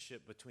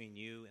relationship between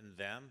you and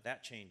them,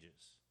 that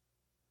changes.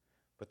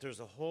 But there's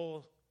a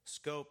whole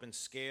scope and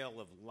scale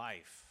of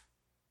life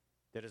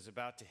that is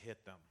about to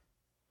hit them.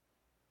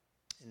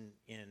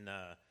 In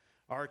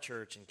our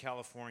church in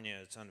California,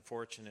 it's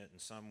unfortunate in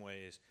some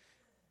ways,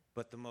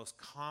 but the most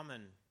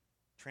common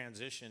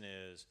transition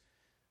is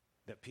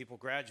that people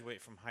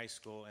graduate from high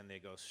school and they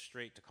go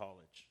straight to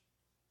college.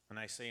 And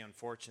I say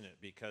unfortunate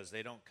because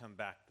they don't come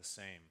back the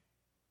same,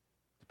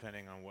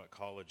 depending on what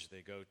college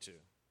they go to.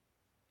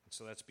 And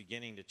so that's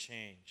beginning to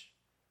change.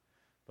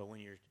 But when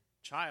your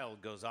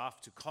child goes off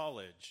to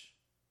college,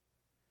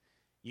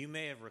 you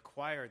may have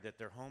required that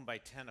they're home by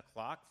 10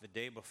 o'clock the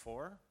day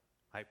before.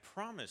 I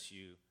promise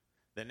you,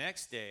 the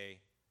next day,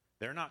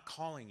 they're not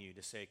calling you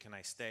to say, can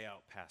I stay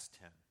out past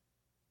 10?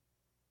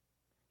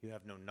 You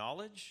have no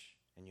knowledge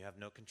and you have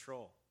no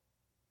control.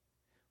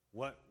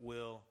 What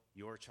will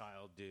your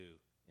child do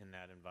in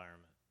that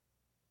environment?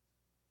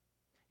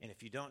 And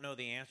if you don't know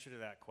the answer to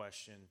that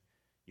question,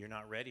 you're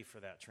not ready for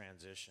that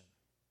transition.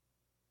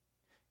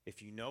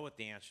 If you know what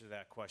the answer to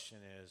that question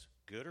is,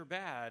 good or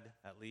bad,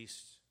 at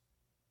least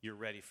you're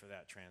ready for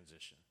that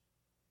transition.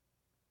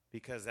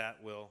 Because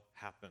that will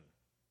happen.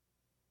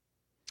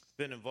 I've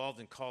been involved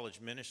in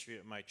college ministry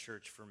at my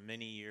church for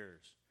many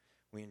years.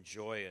 We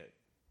enjoy it.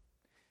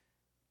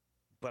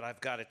 But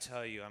I've got to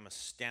tell you, I'm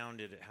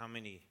astounded at how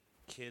many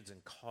kids in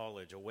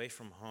college, away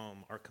from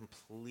home, are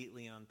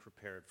completely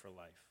unprepared for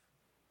life.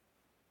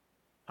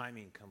 I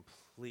mean,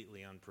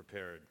 completely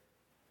unprepared.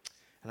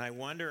 And I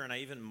wonder, and I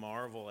even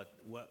marvel at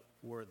what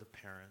were the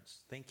parents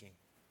thinking?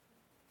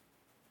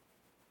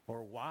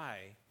 Or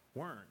why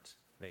weren't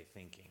they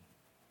thinking?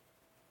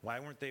 Why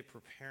weren't they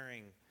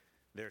preparing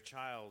their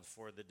child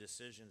for the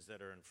decisions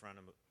that are in front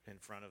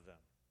of them?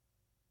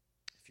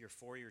 If you're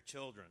for your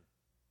children,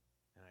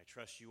 and I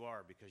trust you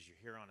are because you're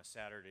here on a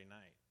Saturday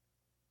night,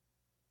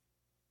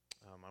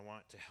 I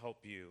want to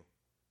help you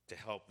to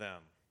help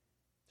them.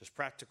 There's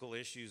practical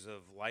issues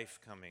of life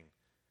coming.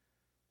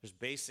 There's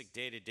basic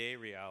day-to-day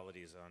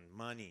realities on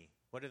money.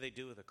 What do they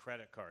do with a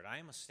credit card? I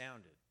am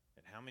astounded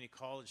at how many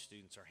college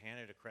students are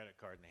handed a credit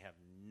card and they have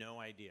no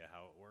idea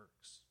how it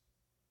works.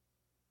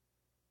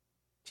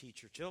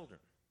 Teach your children.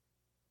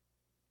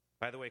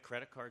 By the way,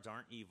 credit cards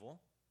aren't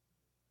evil.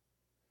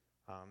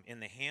 In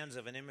the hands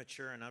of an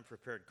immature and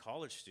unprepared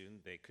college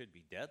student, they could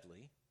be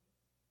deadly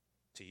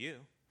to you,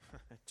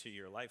 to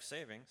your life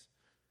savings.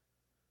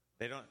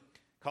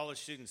 College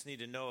students need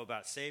to know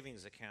about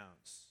savings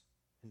accounts,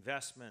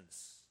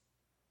 investments,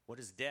 what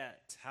is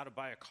debt, how to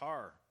buy a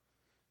car,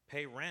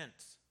 pay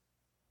rent,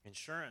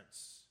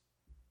 insurance,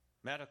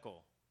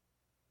 medical.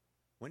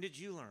 When did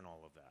you learn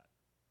all of that?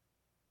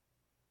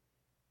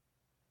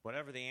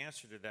 Whatever the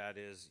answer to that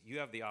is, you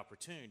have the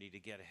opportunity to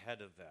get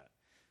ahead of that.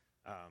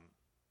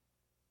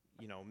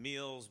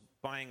 Meals,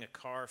 buying a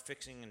car,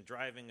 fixing and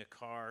driving a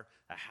car,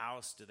 a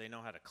house. Do they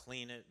know how to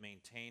clean it,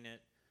 maintain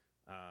it?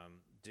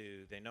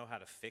 Do they know how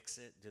to fix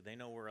it? Do they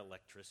know where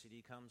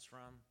electricity comes from?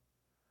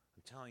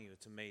 I'm telling you,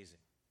 it's amazing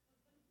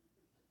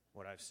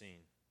what I've seen.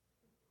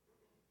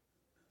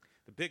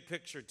 The big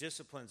picture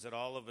disciplines that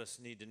all of us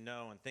need to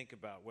know and think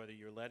about, whether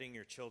you're letting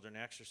your children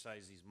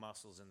exercise these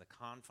muscles in the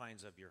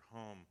confines of your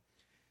home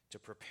to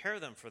prepare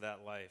them for that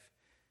life,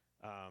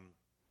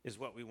 is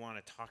what we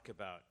want to talk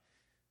about.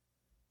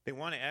 They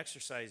want to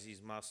exercise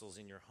these muscles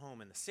in your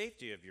home, in the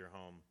safety of your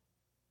home,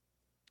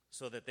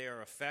 so that they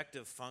are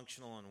effective,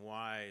 functional, and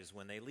wise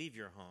when they leave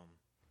your home.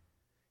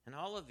 And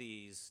all of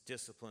these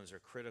disciplines are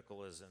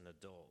critical as an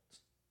adult.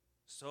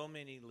 So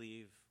many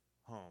leave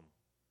home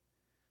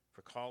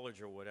for college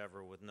or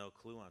whatever with no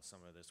clue on some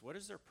of this. What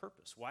is their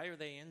purpose? Why are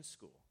they in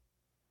school?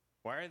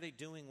 Why are they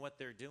doing what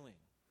they're doing?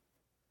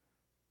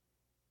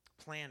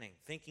 planning,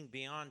 thinking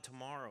beyond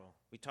tomorrow.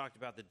 We talked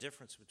about the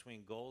difference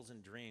between goals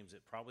and dreams.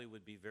 It probably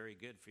would be very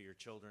good for your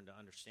children to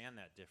understand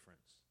that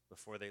difference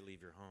before they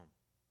leave your home.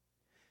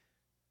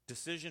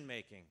 Decision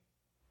making.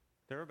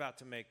 They're about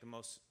to make the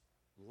most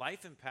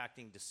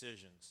life-impacting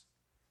decisions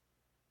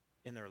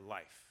in their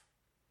life.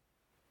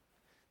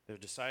 They're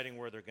deciding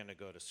where they're going to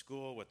go to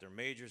school, what their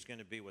major is going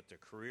to be, what their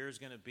career is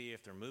going to be,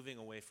 if they're moving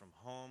away from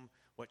home,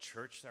 what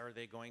church are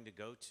they going to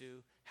go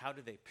to, how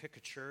do they pick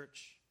a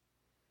church,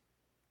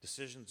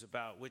 decisions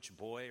about which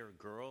boy or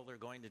girl they're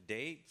going to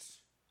date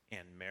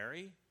and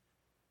marry.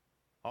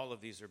 All of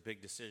these are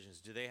big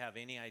decisions. Do they have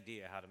any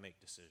idea how to make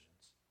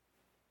decisions?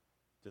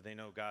 Do they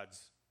know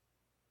God's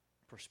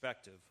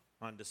perspective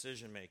on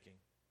decision making?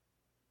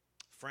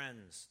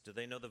 Friends, do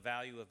they know the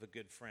value of a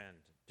good friend?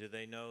 Do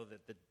they know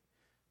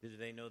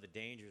the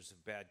dangers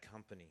of bad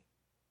company?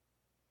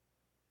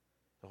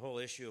 The whole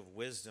issue of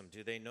wisdom,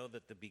 do they know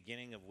that the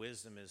beginning of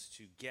wisdom is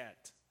to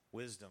get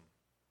wisdom?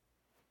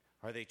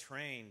 Are they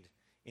trained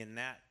in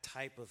that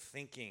type of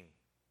thinking?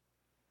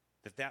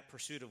 That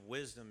pursuit of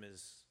wisdom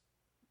is,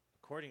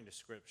 according to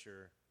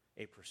Scripture,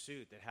 a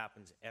pursuit that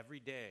happens every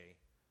day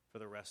for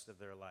the rest of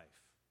their life.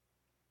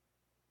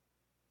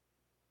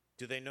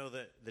 Do they know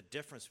the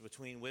difference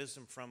between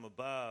wisdom from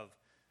above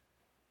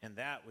and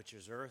that which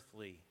is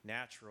earthly,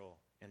 natural,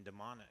 and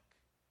demonic,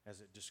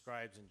 as it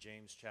describes in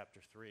James chapter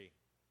 3?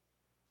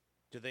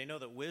 Do they know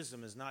that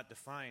wisdom is not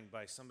defined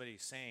by somebody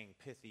saying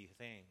pithy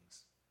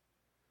things?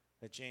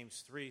 That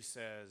James 3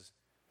 says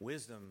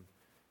wisdom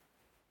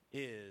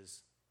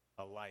is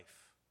a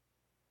life.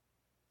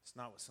 It's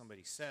not what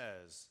somebody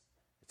says,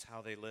 it's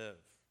how they live.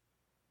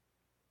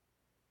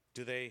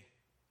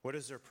 What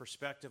is their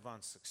perspective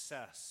on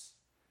success?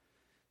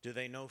 Do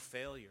they know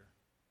failure?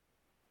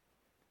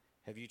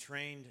 Have you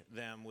trained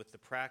them with the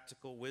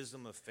practical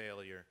wisdom of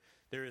failure?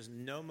 There is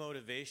no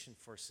motivation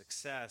for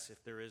success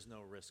if there is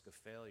no risk of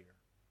failure.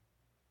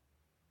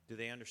 Do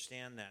they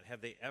understand that?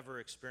 Have they ever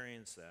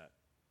experienced that?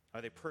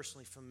 Are they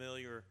personally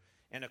familiar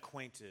and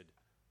acquainted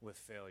with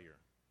failure?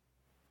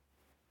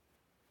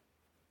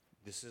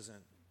 This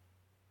isn't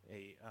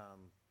an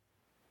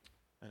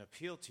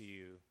appeal to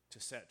you to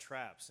set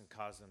traps and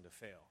cause them to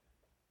fail.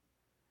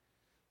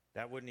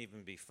 That wouldn't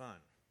even be fun.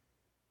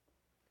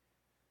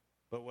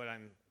 But what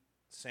I'm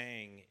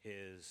saying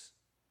is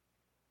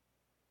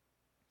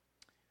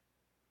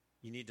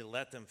you need to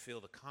let them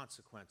feel the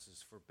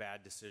consequences for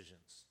bad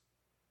decisions.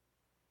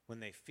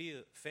 When they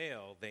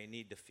fail, they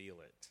need to feel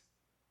it.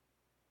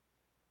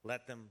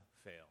 Let them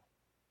fail.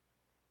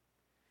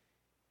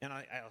 And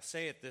I'll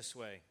say it this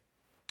way.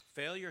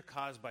 Failure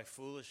caused by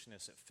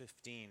foolishness at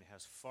 15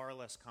 has far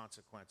less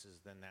consequences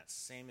than that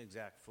same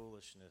exact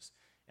foolishness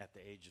at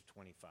the age of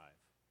 25.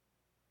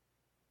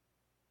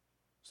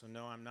 So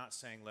no, I'm not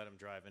saying let them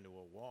drive into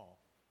a wall.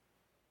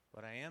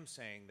 But I am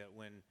saying that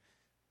when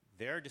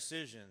their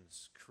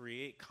decisions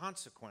create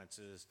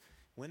consequences,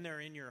 when they're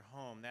in your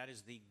home, that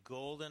is the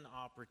golden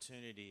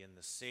opportunity and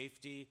the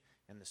safety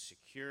and the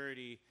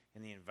security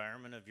and the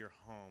environment of your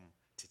home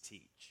to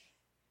teach.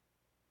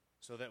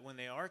 So that when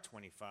they are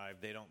 25,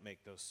 they don't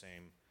make those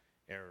same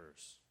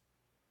errors.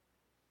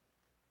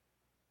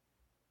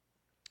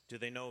 Do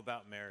they know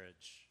about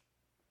marriage?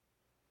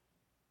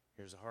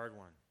 Here's a hard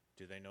one.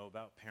 Do they know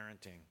about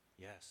parenting?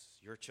 Yes,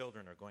 your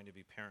children are going to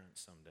be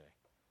parents someday.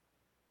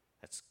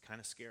 That's kind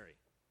of scary.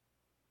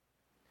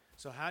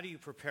 So how do you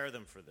prepare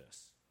them for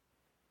this?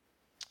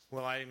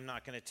 Well, I'm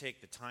not going to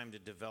take the time to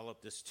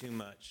develop this too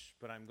much,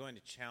 but I'm going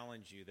to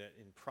challenge you that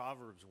in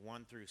Proverbs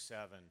 1 through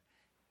 7,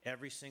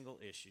 every single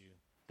issue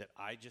that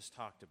I just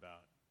talked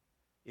about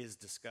is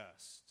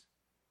discussed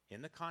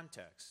in the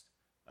context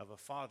of a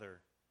father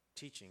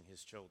teaching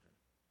his children.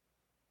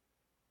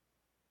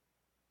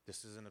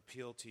 This is an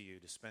appeal to you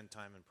to spend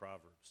time in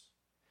Proverbs,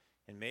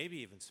 and maybe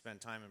even spend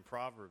time in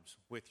Proverbs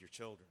with your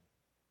children.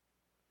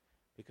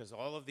 Because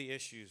all of the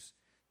issues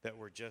that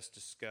were just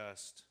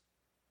discussed,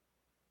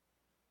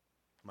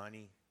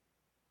 money,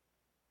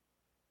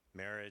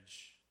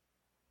 marriage,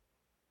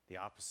 the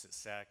opposite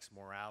sex,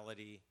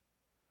 morality,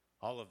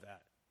 all of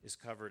that is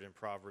covered in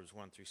Proverbs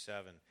 1 through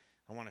 7.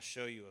 I want to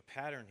show you a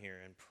pattern here.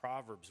 In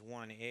Proverbs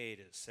 1:8,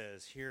 it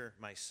says, "Hear,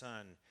 my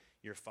son,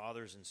 your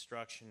father's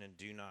instruction, and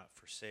do not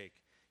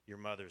forsake your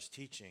mother's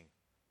teaching."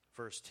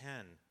 Verse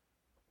 10,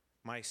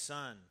 "My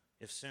son,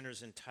 if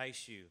sinners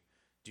entice you,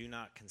 do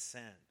not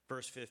consent."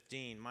 Verse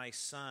 15, "My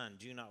son,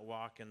 do not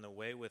walk in the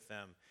way with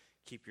them.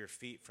 Keep your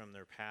feet from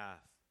their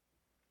path."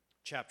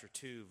 Chapter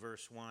 2,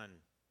 verse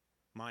 1,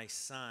 "My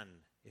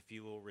son, if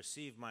you will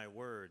receive my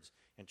words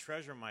and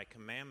treasure my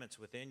commandments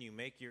within you,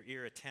 make your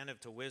ear attentive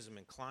to wisdom,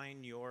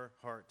 incline your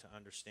heart to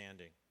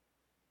understanding."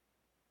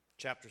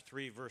 Chapter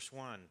 3, verse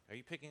 1, are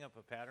you picking up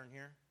a pattern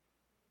here?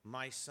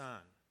 "My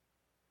son,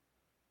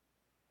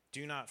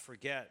 do not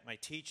forget my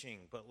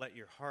teaching, but let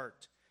your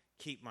heart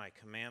keep my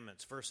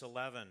commandments." Verse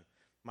 11,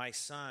 "My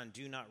son,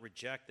 do not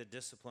reject the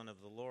discipline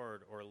of the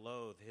Lord or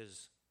loathe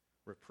his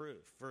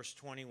reproof." Verse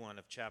 21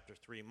 of chapter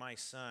 3, "My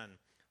son,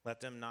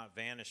 let them not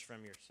vanish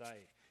from your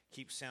sight.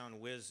 keep sound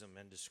wisdom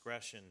and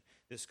discretion.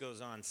 This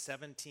goes on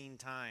 17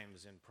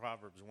 times in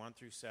Proverbs 1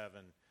 through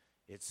 7.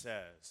 It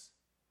says,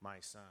 my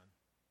son.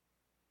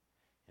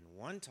 And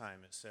one time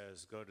it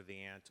says, go to the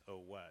ant,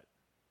 oh what?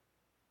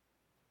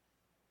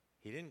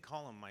 He didn't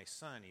call him my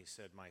son, he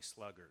said my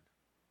sluggard.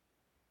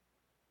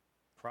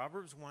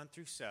 Proverbs 1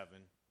 through 7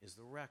 is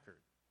the record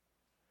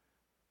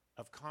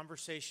of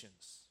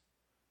conversations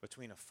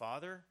between a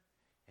father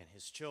and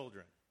his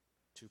children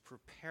to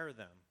prepare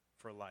them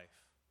for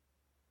life.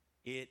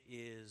 It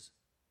is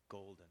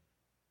golden.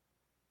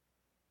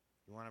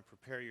 You want to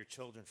prepare your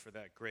children for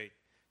that great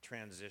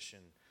transition,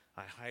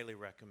 I highly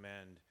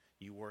recommend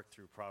you work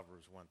through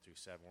Proverbs 1 through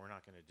 7. We're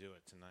not going to do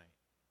it tonight.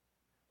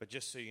 But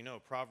just so you know,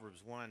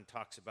 Proverbs 1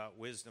 talks about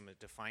wisdom. It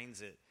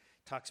defines it.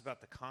 Talks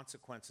about the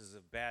consequences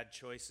of bad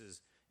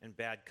choices and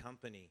bad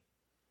company.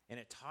 And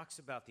it talks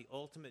about the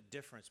ultimate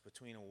difference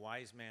between a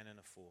wise man and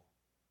a fool.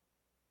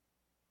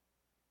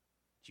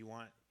 Do you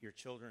want your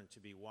children to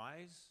be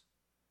wise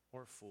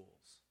or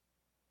fools?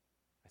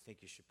 I think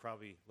you should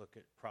probably look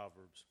at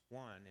Proverbs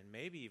 1 and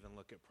maybe even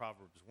look at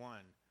Proverbs 1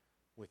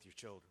 with your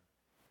children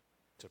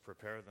to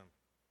prepare them.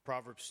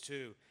 Proverbs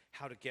 2,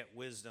 how to get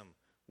wisdom,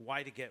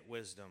 why to get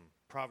wisdom.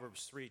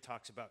 Proverbs 3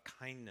 talks about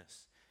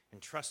kindness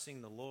and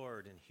trusting the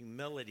Lord and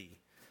humility,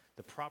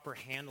 the proper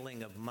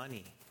handling of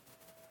money,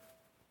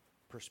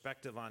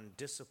 perspective on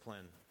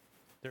discipline,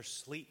 their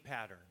sleep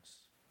patterns,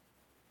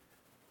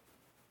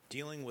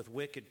 dealing with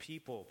wicked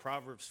people.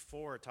 Proverbs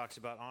 4 talks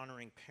about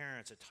honoring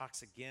parents. It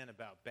talks again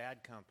about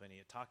bad company.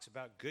 It talks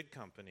about good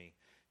company.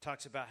 It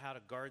talks about how to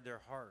guard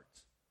their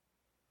hearts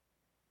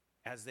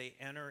as they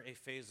enter a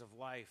phase of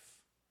life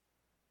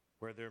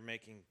where they're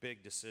making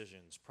big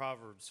decisions.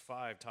 Proverbs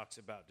 5 talks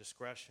about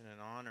discretion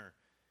and honor.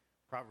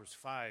 Proverbs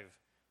 5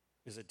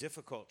 is a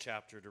difficult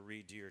chapter to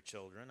read to your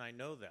children. I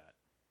know that.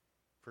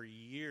 For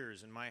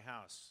years in my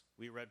house,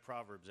 we read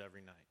Proverbs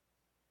every night.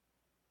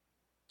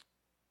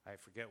 I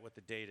forget what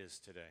the date is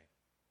today.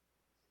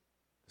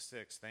 The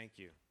 6th, thank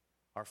you.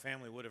 Our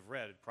family would have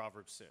read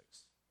Proverbs 6.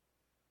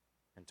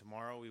 And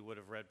tomorrow we would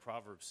have read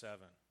Proverbs 7.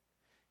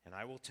 And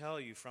I will tell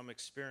you from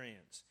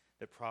experience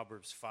that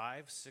Proverbs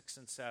 5, 6,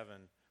 and 7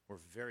 were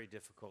very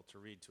difficult to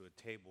read to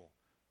a table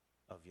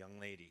of young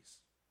ladies.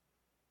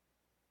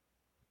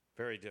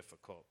 Very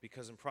difficult.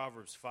 Because in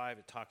Proverbs 5,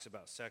 it talks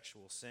about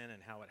sexual sin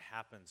and how it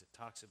happens. It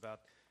talks about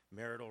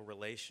marital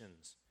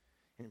relations.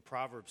 In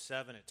Proverbs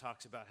 7, it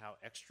talks about how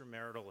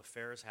extramarital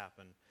affairs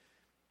happen.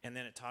 And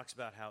then it talks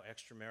about how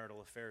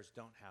extramarital affairs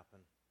don't happen.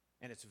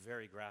 And it's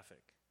very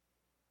graphic.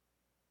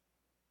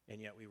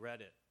 And yet we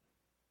read it.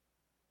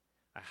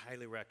 I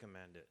highly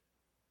recommend it.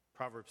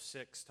 Proverbs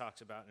 6 talks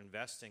about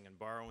investing and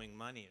borrowing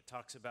money. It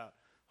talks about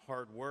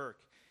hard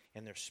work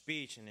and their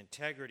speech and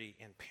integrity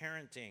and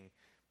parenting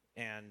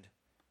and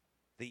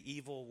the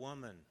evil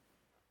woman.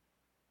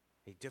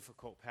 A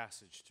difficult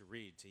passage to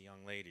read to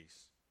young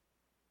ladies.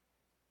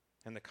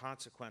 And the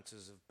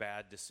consequences of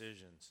bad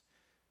decisions.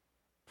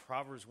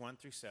 Proverbs 1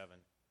 through 7,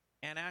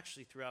 and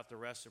actually throughout the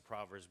rest of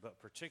Proverbs, but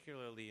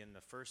particularly in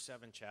the first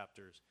 7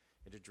 chapters,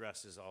 it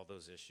addresses all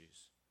those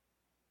issues.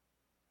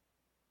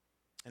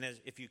 And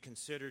if you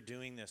consider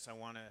doing this, I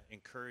want to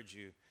encourage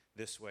you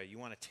this way. You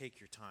want to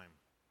take your time.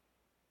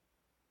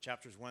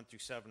 Chapters 1 through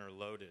 7 are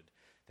loaded.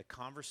 The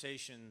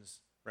conversations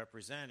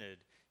represented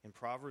in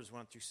Proverbs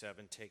 1 through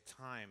 7 take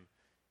time,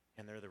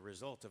 and they're the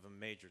result of a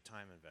major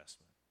time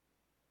investment.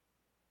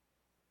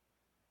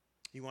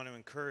 You want to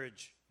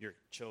encourage your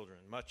children.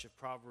 Much of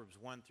Proverbs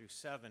 1 through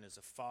 7 is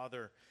a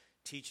father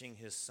teaching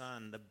his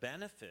son the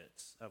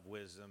benefits of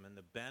wisdom and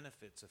the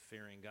benefits of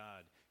fearing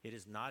God. It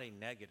is not a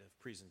negative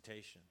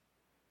presentation.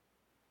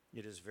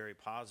 It is very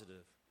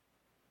positive.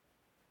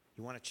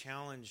 You want to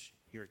challenge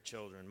your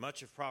children.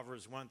 Much of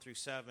Proverbs 1 through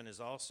 7 is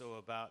also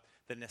about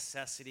the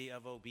necessity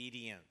of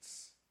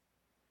obedience.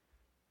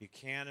 You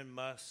can and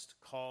must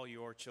call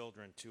your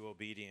children to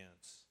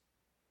obedience.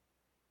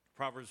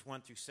 Proverbs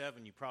 1 through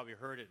 7, you probably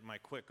heard it in my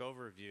quick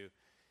overview.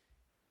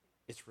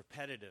 It's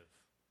repetitive.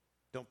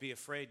 Don't be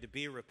afraid to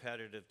be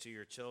repetitive to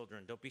your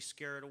children. Don't be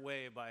scared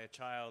away by a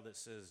child that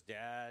says,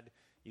 "Dad,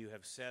 you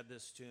have said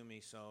this to me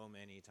so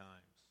many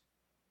times."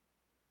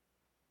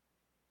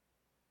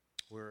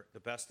 The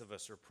best of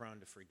us are prone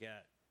to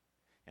forget.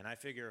 And I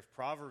figure if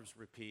Proverbs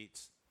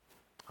repeats,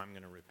 I'm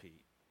going to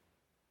repeat.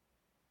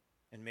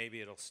 And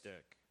maybe it'll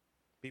stick.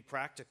 Be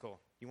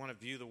practical. You want to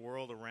view the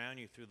world around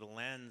you through the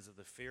lens of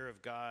the fear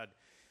of God,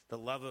 the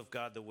love of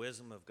God, the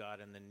wisdom of God,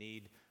 and the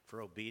need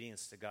for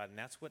obedience to God. And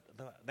that's what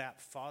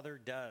that father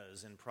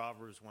does in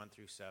Proverbs 1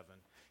 through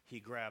 7. He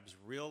grabs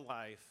real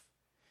life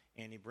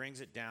and he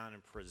brings it down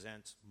and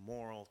presents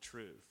moral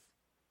truth.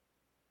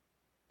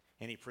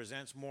 And he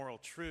presents moral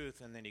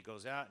truth, and then he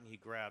goes out and he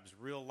grabs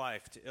real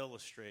life to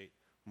illustrate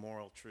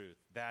moral truth.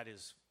 That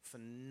is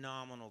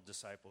phenomenal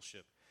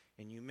discipleship.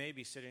 And you may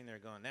be sitting there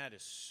going, that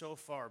is so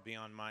far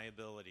beyond my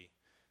ability.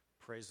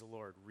 Praise the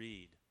Lord.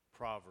 Read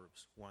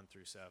Proverbs 1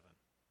 through 7.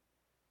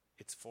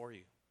 It's for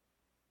you.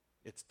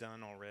 It's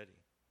done already.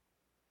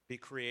 Be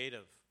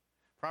creative.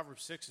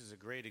 Proverbs 6 is a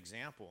great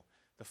example.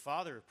 The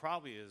father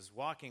probably is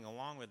walking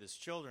along with his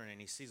children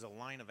and he sees a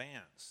line of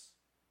ants.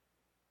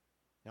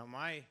 Now,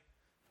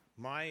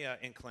 my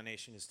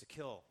inclination is to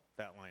kill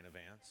that line of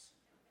ants,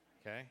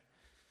 okay?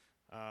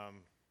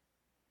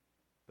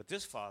 But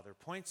this father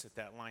points at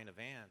that line of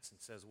ants and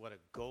says, what a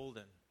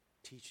golden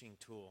teaching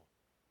tool.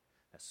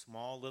 A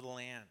small little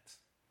ant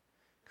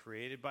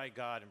created by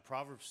God. And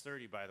Proverbs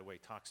 30, by the way,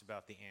 talks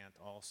about the ant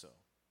also.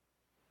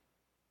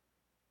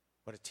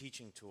 What a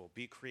teaching tool.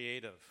 Be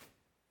creative.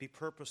 Be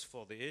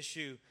purposeful. The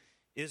issue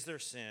is their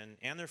sin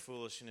and their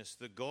foolishness.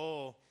 The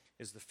goal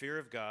is the fear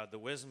of God, the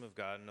wisdom of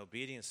God, and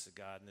obedience to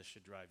God, and this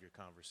should drive your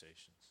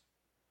conversations.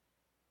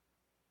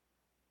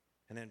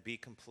 And then be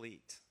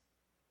complete.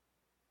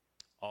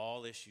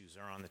 All issues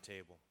are on the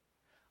table.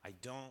 I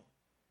don't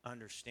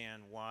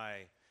understand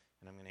why,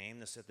 and I'm going to aim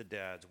this at the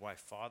dads, why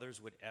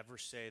fathers would ever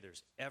say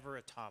there's ever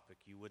a topic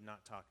you would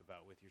not talk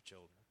about with your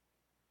children.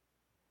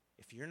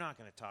 If you're not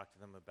going to talk to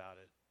them about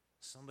it,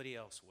 somebody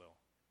else will.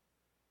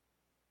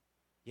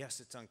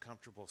 Yes, it's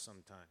uncomfortable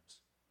sometimes.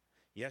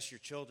 Yes, your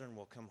children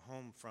will come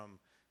home from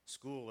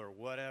school or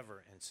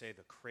whatever and say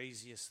the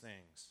craziest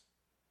things.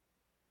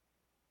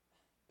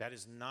 That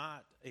is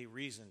not a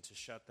reason to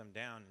shut them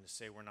down and to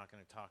say we're not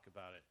going to talk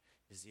about it.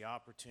 It is the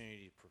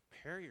opportunity to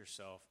prepare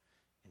yourself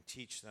and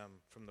teach them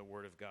from the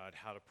Word of God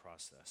how to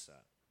process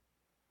that.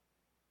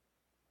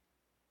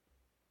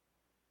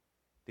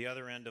 The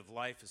other end of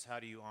life is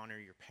how do you honor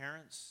your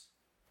parents?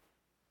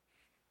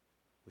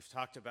 We've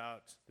talked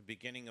about the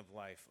beginning of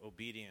life,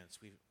 obedience.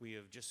 We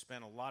have just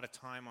spent a lot of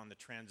time on the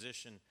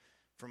transition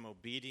from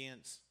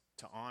obedience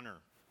to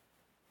honor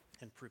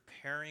and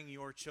preparing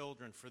your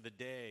children for the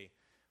day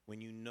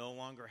when you no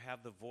longer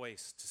have the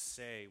voice to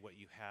say what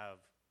you have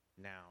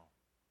now.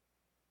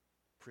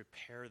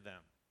 Prepare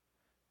them.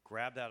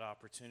 Grab that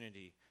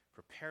opportunity.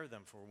 Prepare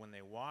them for when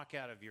they walk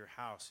out of your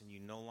house and you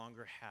no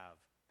longer have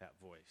that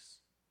voice.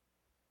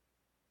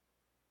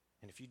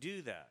 And if you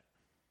do that,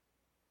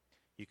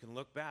 you can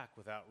look back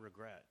without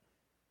regret.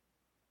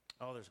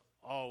 Oh, there's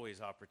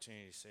always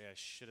opportunity to say, I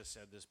should have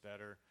said this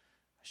better.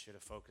 I should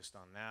have focused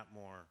on that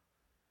more.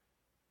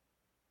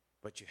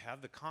 But you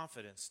have the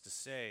confidence to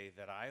say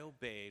that I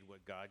obeyed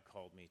what God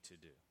called me to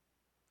do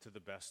to the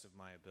best of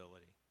my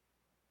ability.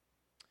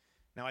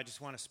 Now, I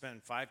just want to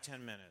spend 5-10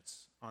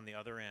 minutes on the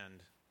other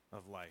end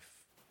of life.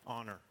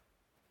 Honor.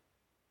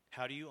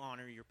 How do you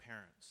honor your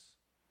parents?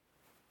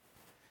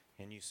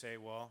 And you say,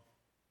 well,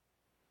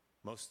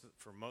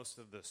 for most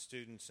of the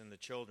students and the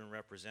children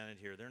represented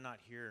here, they're not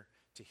here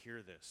to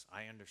hear this.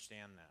 I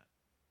understand that.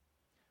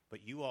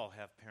 But you all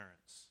have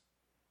parents.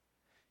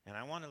 And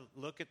I want to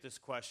look at this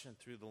question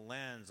through the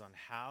lens on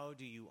how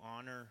do you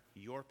honor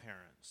your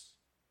parents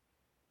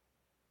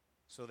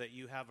so that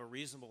you have a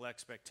reasonable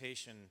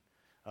expectation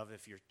of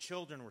if your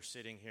children were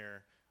sitting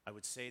here, I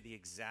would say the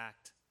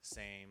exact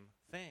same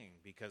thing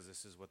because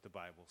this is what the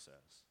Bible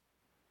says.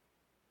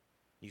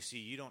 You see,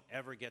 you don't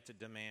ever get to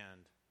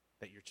demand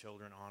that your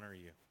children honor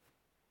you.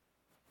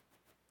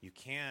 You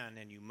can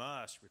and you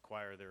must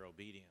require their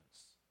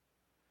obedience.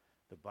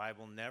 The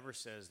Bible never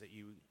says that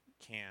you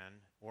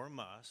can or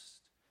must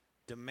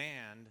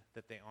demand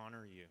that they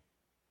honor you.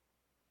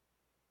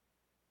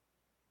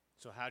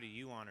 So how do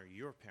you honor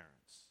your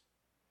parents?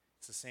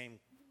 It's the same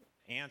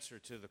answer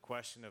to the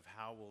question of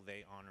how will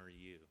they honor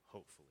you,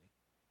 hopefully.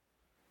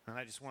 And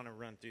I just want to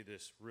run through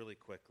this really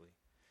quickly.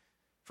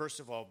 First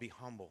of all, be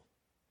humble.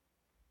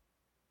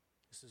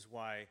 This is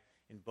why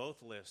in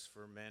both lists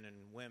for men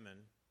and women,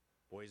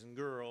 boys and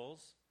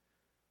girls,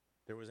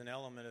 there was an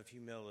element of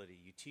humility.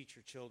 You teach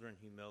your children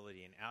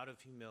humility, and out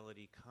of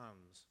humility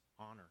comes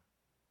honor.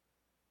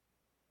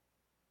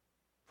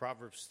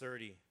 Proverbs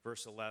 30,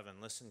 verse 11,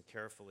 listen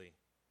carefully.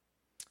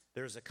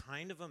 There's a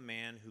kind of a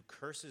man who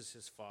curses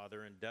his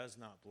father and does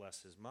not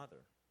bless his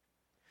mother.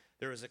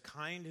 There is a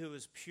kind who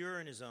is pure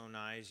in his own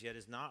eyes, yet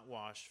is not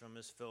washed from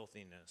his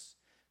filthiness.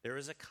 There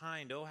is a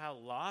kind, oh, how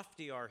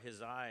lofty are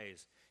his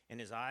eyes,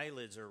 and his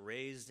eyelids are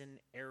raised in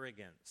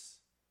arrogance.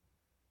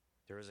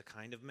 There is a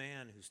kind of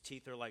man whose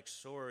teeth are like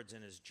swords,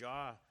 and his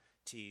jaw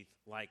teeth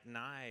like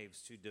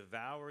knives, to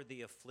devour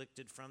the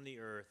afflicted from the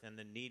earth and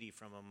the needy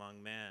from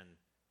among men.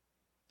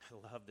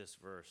 I love this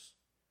verse.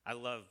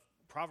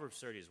 Proverbs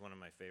 30 is one of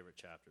my favorite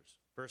chapters.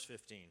 Verse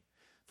 15.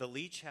 The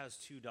leech has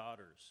 2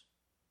 daughters.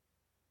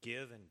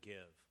 Give and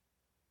give.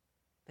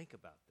 Think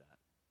about that.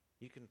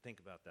 You can think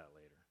about that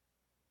later.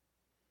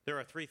 There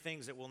are 3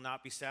 things that will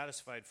not be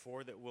satisfied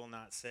for, that will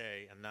not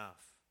say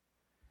enough.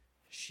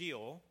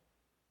 Sheol,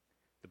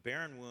 the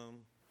barren womb,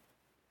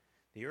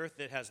 the earth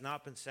that has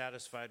not been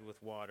satisfied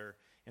with water,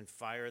 and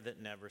fire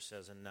that never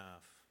says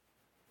enough.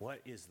 What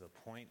is the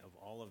point of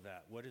all of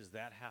that? What does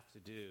that have to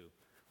do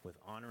with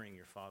honoring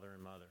your father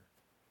and mother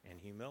and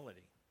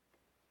humility?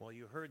 Well,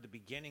 you heard the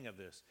beginning of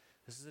this.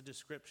 This is a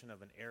description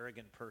of an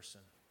arrogant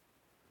person,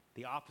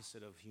 the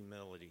opposite of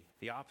humility,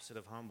 the opposite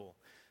of humble.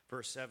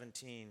 Verse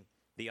 17,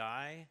 the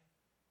eye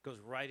goes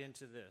right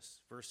into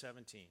this. Verse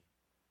 17,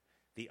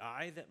 the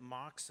eye that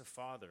mocks a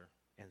father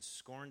and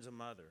scorns a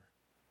mother,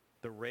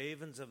 the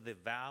ravens of the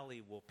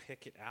valley will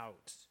pick it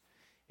out,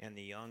 and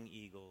the young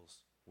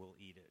eagles will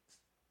eat it.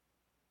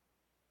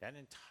 That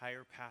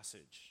entire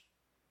passage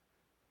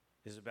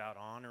is about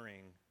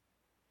honoring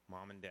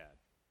mom and dad.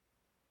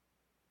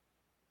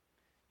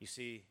 You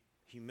see,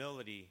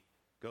 humility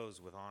goes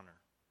with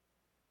honor.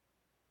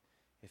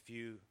 If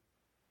you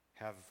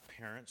have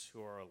parents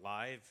who are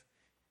alive,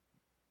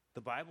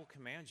 the Bible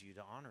commands you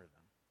to honor them.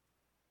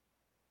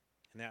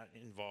 And that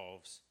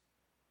involves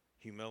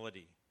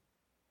humility.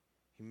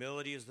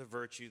 Humility is the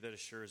virtue that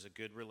assures a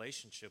good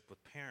relationship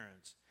with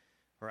parents,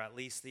 or at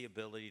least the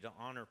ability to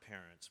honor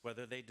parents,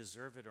 whether they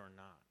deserve it or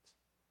not.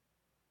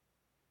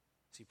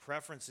 See,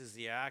 preference is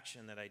the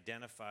action that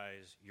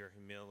identifies your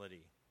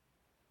humility.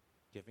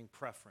 Giving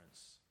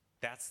preference.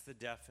 That's the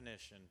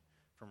definition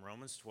from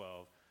Romans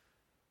 12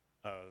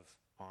 of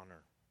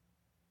honor.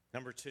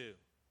 Number 2,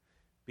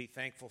 be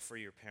thankful for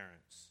your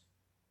parents.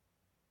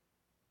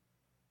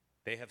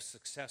 They have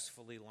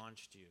successfully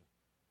launched you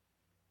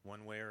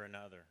one way or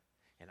another.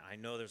 And I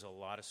know there's a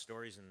lot of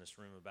stories in this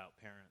room about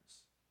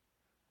parents.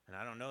 And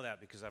I don't know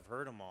that because I've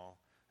heard them all.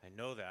 I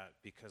know that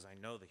because I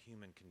know the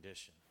human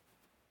condition.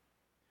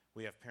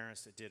 We have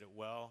parents that did it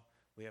well.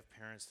 We have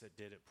parents that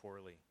did it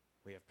poorly.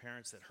 We have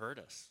parents that hurt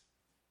us.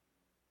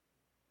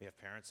 We have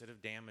parents that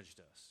have damaged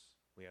us.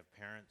 We have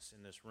parents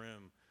in this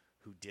room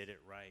who did it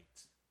right,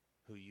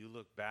 who you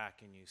look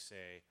back and you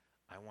say,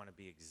 I want to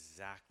be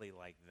exactly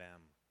like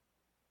them.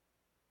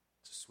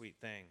 It's a sweet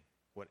thing.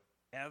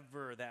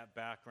 Whatever that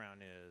background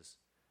is,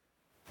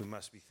 we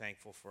must be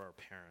thankful for our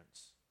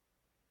parents.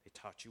 They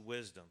taught you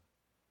wisdom.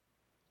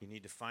 You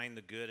need to find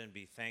the good and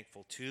be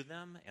thankful to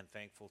them and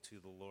thankful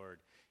to the Lord.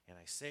 And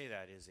I say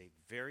that is a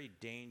very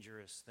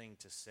dangerous thing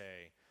to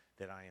say,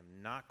 that I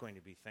am not going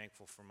to be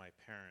thankful for my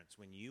parents,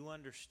 when you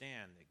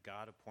understand that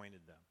God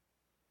appointed them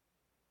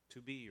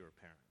to be your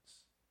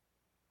parents.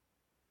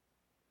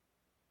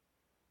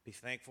 Be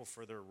thankful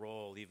for their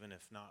role, even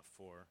if not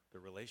for the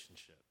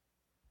relationship.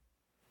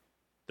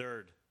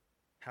 Third,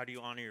 how do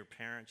you honor your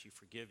parents? You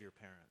forgive your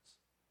parents.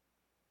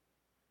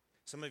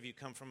 Some of you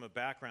come from a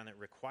background that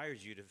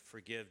requires you to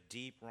forgive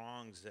deep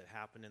wrongs that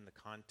happen in the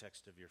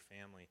context of your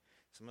family.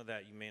 Some of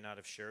that you may not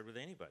have shared with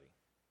anybody.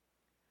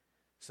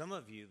 Some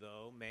of you,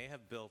 though, may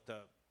have built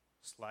up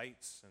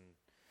slights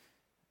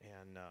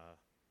and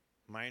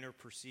minor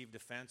perceived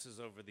offenses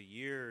over the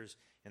years,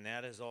 and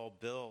that is all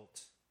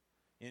built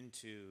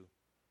into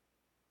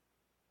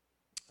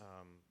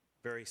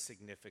very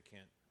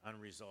significant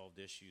unresolved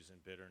issues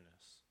and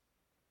bitterness.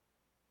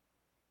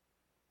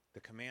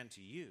 The command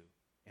to you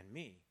and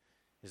me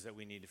is that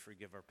we need to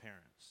forgive our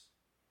parents.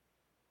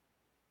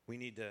 We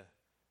need to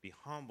be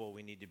humble,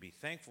 we need to be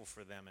thankful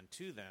for them and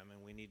to them,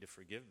 and we need to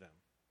forgive them.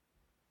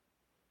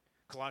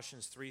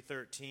 Colossians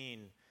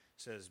 3:13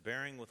 says,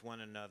 bearing with one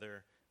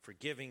another,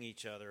 forgiving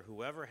each other,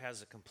 whoever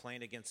has a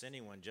complaint against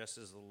anyone, just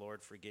as the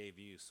Lord forgave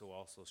you, so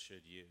also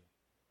should you.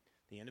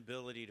 The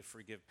inability to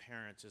forgive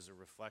parents is a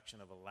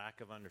reflection of a lack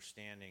of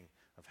understanding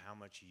of how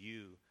much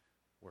you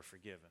were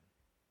forgiven.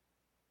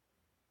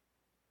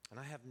 And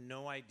I have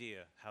no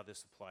idea how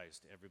this applies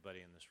to everybody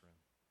in this room,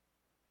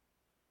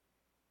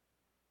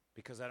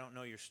 because I don't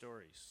know your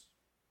stories.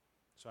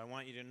 So I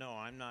want you to know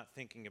I'm not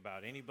thinking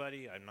about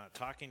anybody. I'm not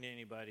talking to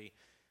anybody.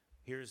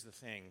 Here's the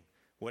thing.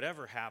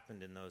 Whatever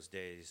happened in those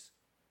days,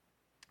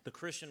 the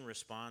Christian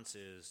response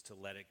is to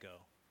let it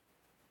go.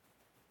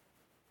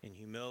 In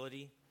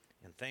humility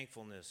and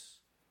thankfulness,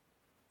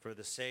 for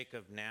the sake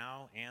of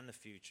now and the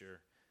future,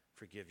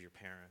 forgive your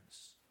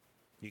parents.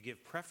 You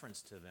give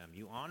preference to them.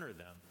 You honor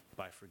them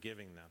by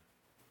forgiving them.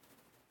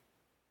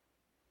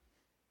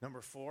 Number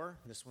 4,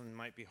 this one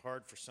might be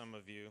hard for some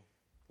of you.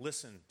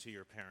 Listen to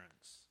your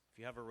parents. If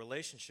you have a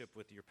relationship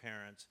with your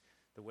parents,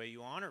 the way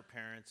you honor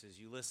parents is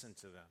you listen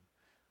to them.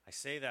 I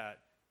say that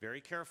very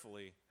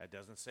carefully. That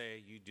doesn't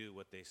say you do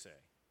what they say.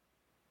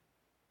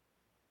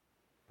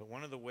 But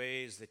one of the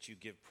ways that you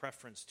give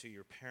preference to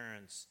your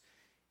parents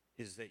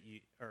is that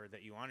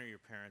you honor your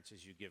parents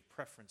is you give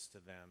preference to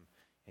them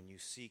and you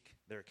seek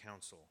their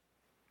counsel.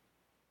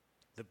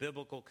 The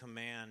biblical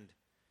command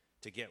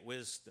to get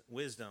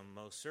wisdom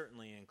most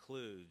certainly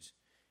includes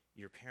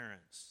your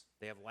parents.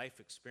 They have life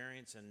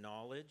experience and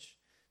knowledge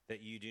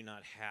that you do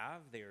not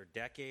have. They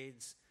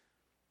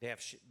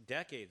have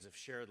decades of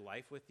shared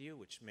life with you,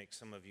 which makes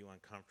some of you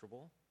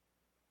uncomfortable.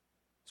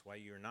 That's why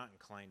you're not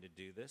inclined to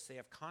do this. They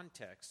have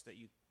context that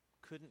you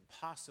couldn't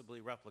possibly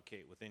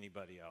replicate with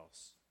anybody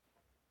else.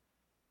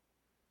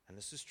 And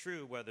this is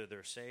true whether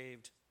they're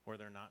saved or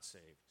they're not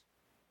saved.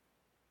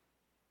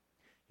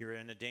 You're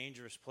in a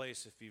dangerous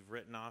place if you've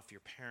written off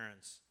your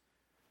parents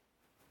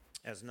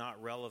as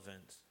not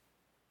relevant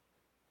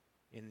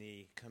in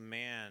the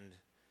command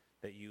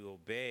that you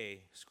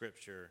obey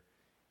Scripture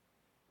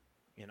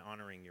in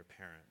honoring your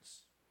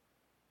parents.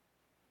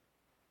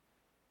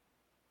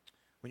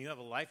 When you have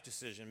a life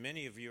decision,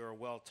 many of you are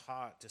well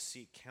taught to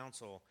seek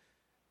counsel.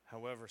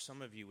 However,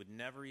 some of you would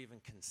never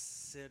even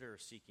consider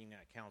seeking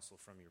that counsel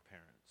from your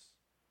parents.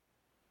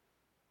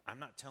 I'm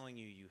not telling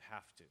you you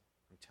have to.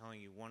 I'm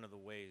telling you one of the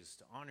ways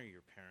to honor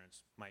your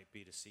parents might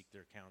be to seek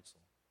their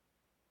counsel,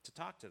 to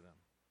talk to them.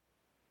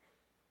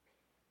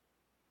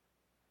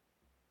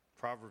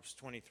 Proverbs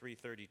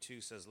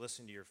 23:32 says,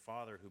 listen to your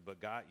father who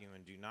begot you,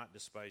 and do not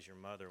despise your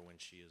mother when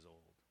she is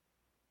old.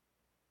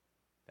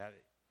 That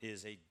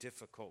is a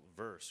difficult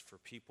verse for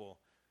people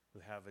who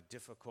have a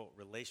difficult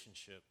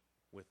relationship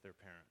with their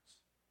parents.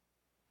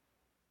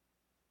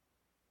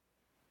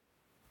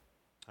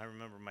 I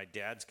remember my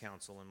dad's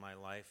counsel in my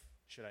life.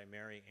 Should I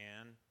marry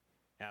Anne?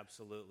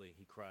 Absolutely.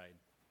 He cried.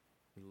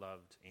 He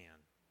loved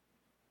Anne.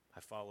 I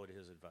followed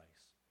his advice.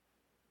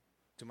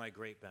 To my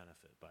great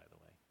benefit, by the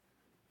way.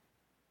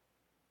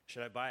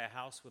 Should I buy a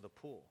house with a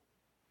pool?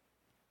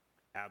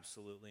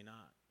 Absolutely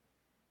not.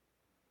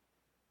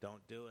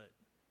 Don't do it.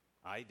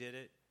 I did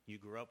it. You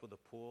grew up with a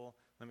pool.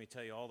 Let me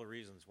tell you all the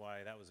reasons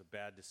why that was a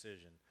bad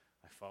decision.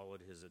 I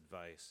followed his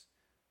advice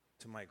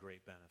to my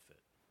great benefit.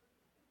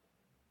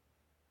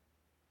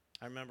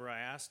 I remember I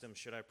asked him,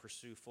 should I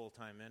pursue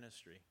full-time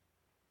ministry?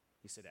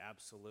 He said,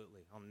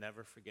 absolutely. I'll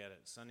never forget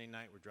it. Sunday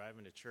night, we're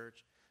driving to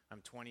church.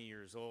 I'm 20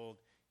 years old.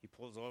 He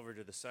pulls over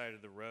to the side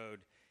of the road.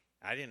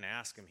 I didn't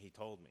ask him. He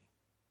told me.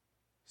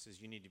 He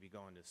says, you need to be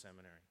going to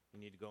seminary. You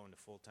need to go into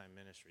full-time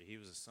ministry. He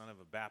was the son of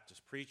a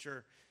Baptist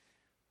preacher,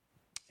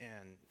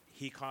 and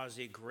he caused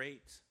a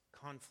great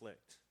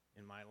conflict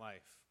in my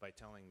life by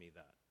telling me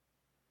that,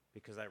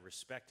 because I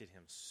respected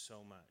him so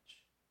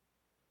much.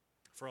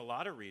 For a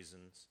lot of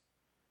reasons,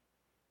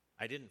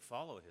 I didn't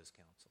follow his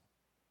counsel.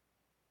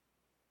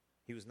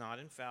 He was not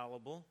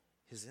infallible.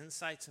 His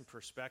insights and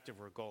perspective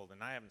were gold,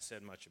 and I haven't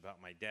said much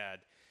about my dad.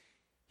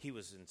 He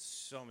was in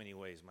so many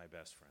ways my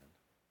best friend.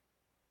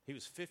 He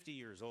was 50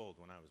 years old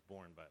when I was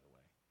born, by the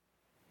way.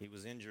 He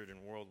was injured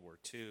in World War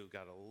II,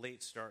 got a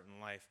late start in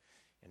life,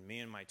 and me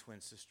and my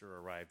twin sister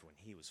arrived when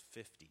he was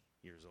 50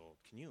 years old.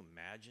 Can you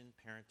imagine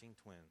parenting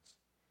twins?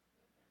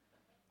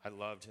 I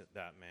loved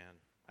that man.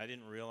 I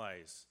didn't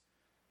realize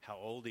how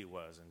old he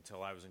was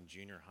until I was in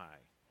junior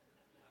high.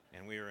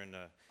 And we were in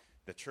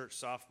the church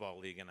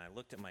softball league, and I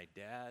looked at my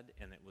dad,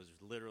 and it was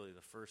literally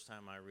the first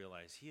time I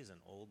realized he is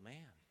an old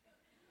man.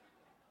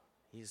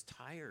 He's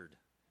tired.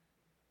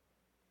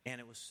 And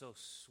it was so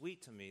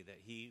sweet to me that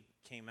he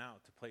came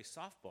out to play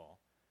softball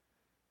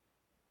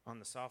on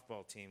the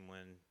softball team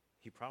when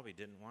he probably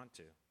didn't want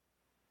to.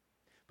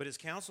 But his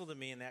counsel to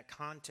me in that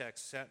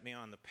context set me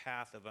on the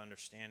path of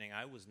understanding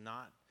I was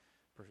not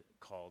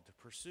called to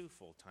pursue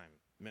full-time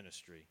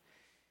ministry.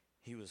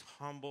 He was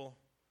humble,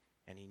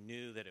 and he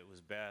knew that it was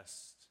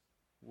best.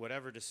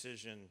 Whatever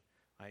decision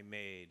I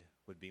made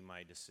would be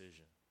my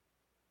decision.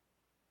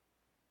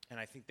 And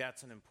I think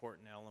that's an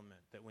important element,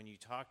 that when you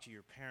talk to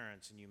your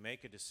parents and you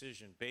make a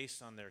decision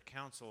based on their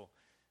counsel,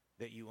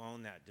 that you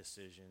own that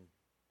decision,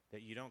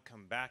 that you don't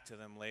come back to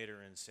them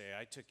later and say,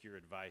 I took your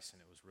advice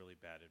and it was really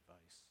bad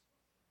advice.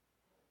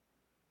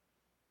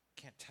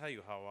 Can't tell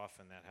you how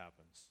often that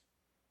happens.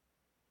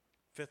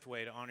 Fifth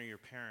way to honor your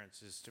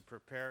parents is to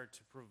prepare to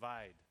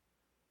provide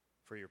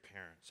for your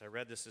parents. I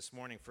read this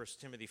morning, 1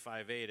 Timothy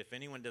 5:8. If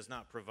anyone does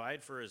not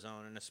provide for his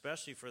own, and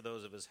especially for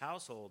those of his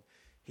household,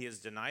 he has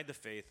denied the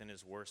faith and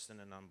is worse than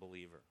an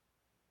unbeliever.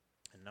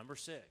 And number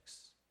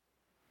six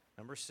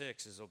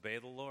is obey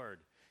the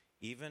Lord,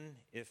 even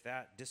if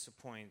that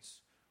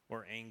disappoints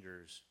or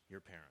angers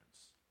your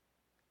parents.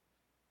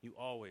 You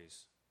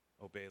always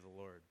obey the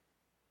Lord.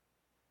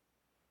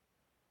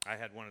 I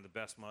had one of the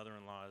best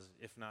mother-in-laws,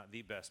 if not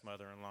the best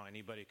mother-in-law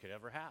anybody could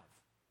ever have.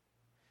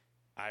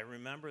 I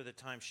remember the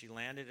time she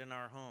landed in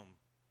our home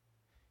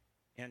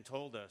and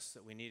told us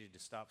that we needed to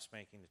stop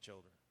spanking the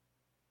children.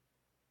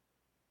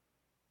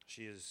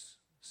 She has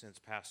since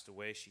passed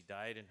away. She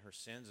died in her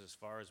sins, as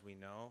far as we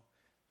know.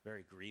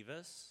 Very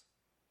grievous.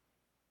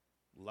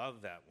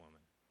 Love that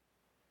woman.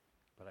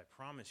 But I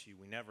promise you,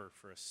 we never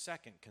for a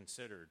second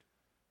considered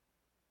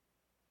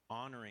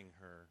honoring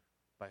her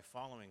by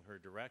following her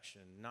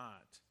direction,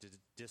 not to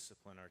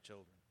discipline our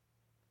children.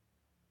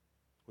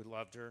 We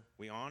loved her,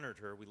 we honored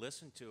her, we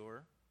listened to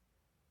her,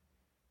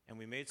 and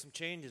we made some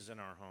changes in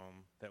our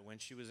home that when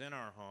she was in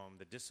our home,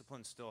 the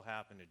discipline still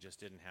happened, it just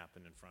didn't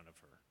happen in front of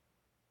her.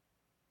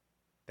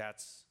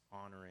 That's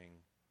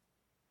honoring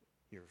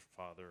your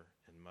father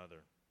and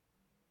mother.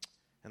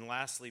 And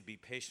lastly, be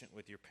patient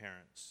with your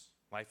parents.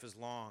 Life is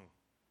long.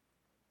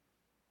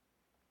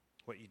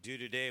 What you do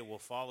today will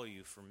follow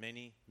you for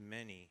many,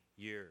 many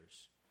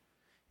years.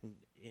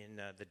 In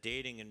the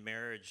dating and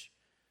marriage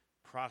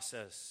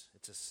process,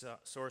 it's a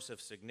source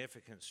of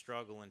significant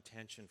struggle and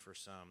tension for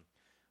some.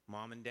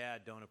 Mom and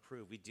dad don't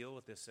approve. We deal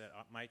with this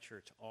at my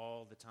church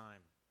all the time.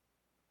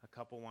 A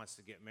couple wants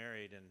to get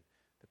married, and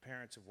the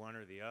parents of one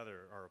or the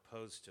other are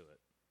opposed to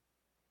it.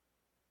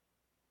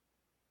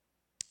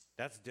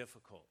 That's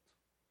difficult.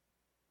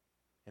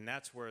 And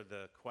that's where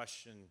the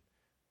question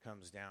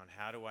comes down.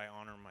 How do I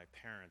honor my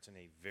parents in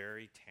a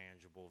very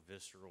tangible,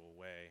 visceral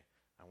way?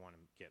 I want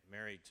to get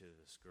married to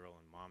this girl,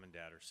 and mom and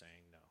dad are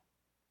saying no.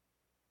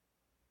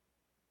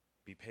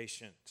 Be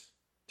patient.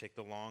 Take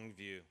the long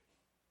view.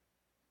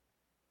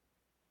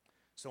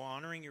 So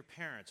honoring your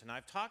parents, and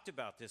I've talked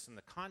about this in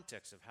the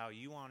context of how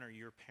you honor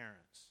your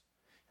parents.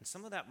 And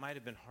some of that might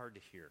have been hard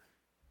to hear.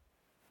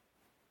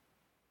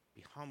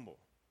 Be humble.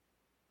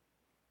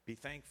 Be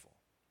thankful.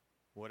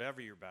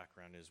 whatever your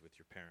background is with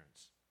your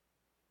parents.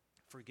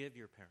 Forgive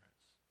your parents.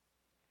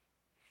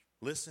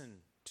 Listen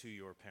to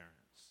your parents.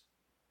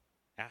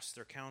 Ask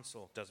their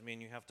counsel. Doesn't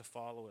mean you have to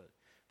follow it.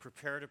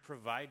 Prepare to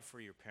provide for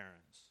your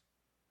parents.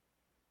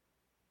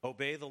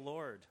 Obey the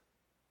Lord,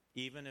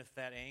 even if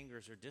that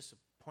angers or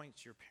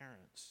disappoints your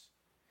parents.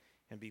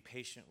 And be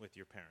patient with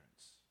your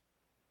parents.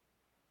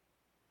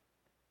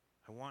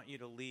 I want you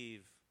to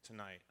leave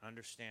tonight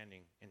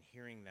understanding and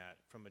hearing that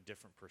from a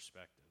different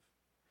perspective.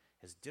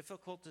 As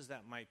difficult as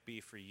that might be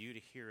for you to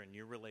hear in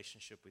your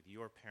relationship with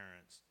your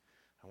parents,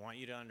 I want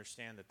you to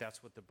understand that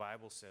that's what the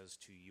Bible says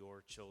to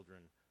your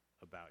children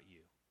about you.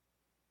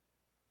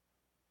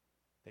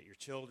 That your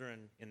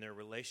children, in their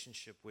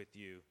relationship with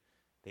you,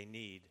 they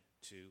need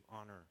to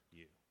honor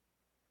you.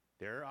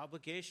 Their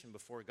obligation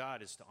before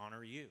God is to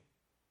honor you.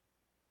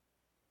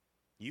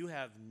 You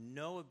have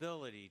no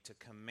ability to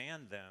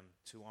command them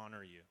to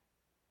honor you.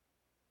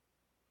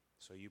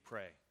 So you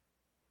pray,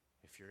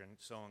 if you're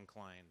so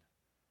inclined.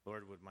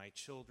 Lord, would my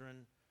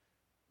children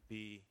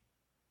be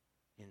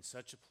in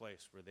such a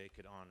place where they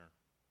could honor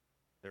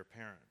their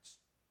parents?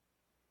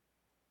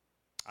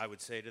 I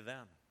would say to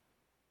them,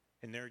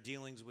 in their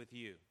dealings with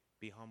you,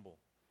 be humble.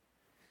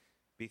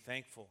 Be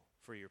thankful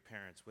for your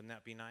parents. Wouldn't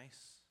that be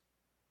nice?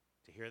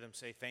 To hear them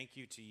say thank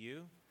you to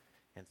you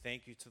and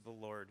thank you to the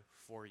Lord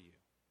for you.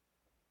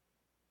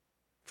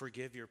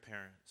 Forgive your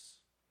parents.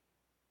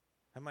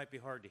 That might be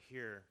hard to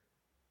hear,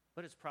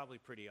 but it's probably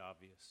pretty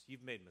obvious.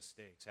 You've made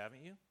mistakes,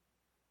 haven't you?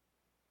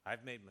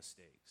 I've made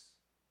mistakes.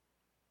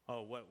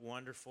 Oh, what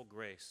wonderful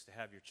grace to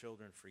have your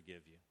children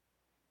forgive you.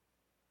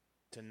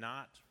 To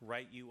not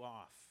write you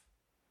off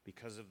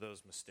because of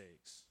those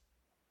mistakes.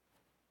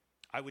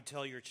 I would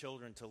tell your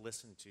children to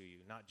listen to you,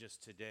 not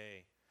just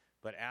today,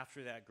 but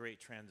after that great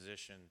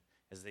transition,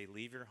 as they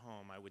leave your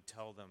home, I would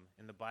tell them,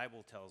 and the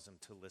Bible tells them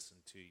to listen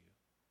to you,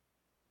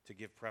 to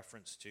give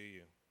preference to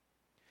you.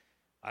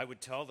 I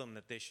would tell them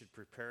that they should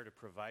prepare to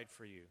provide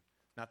for you.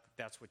 Not that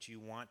that's what you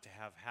want to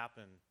have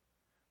happen,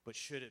 but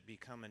should it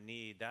become a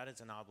need, that is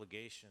an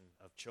obligation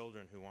of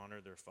children who honor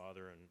their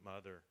father and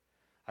mother.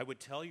 I would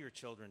tell your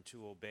children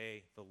to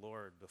obey the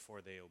Lord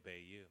before they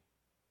obey you,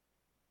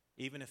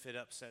 even if it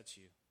upsets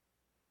you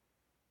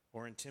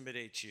or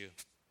intimidates you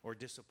or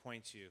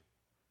disappoints you.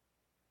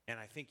 And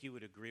I think you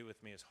would agree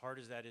with me, as hard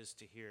as that is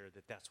to hear,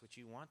 that that's what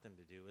you want them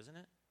to do, isn't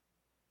it?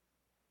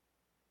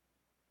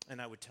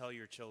 And I would tell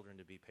your children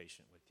to be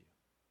patient with you.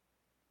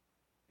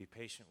 Be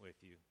patient with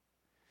you.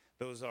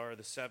 Those are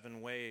the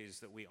 7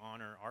 ways that we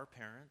honor our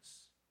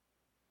parents.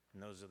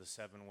 And those are the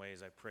 7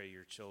 ways I pray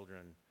your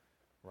children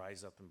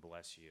rise up and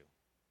bless you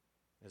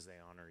as they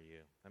honor you.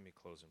 Let me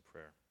close in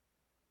prayer.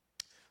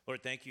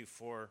 Lord, thank you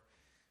for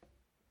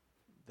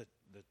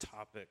the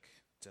topic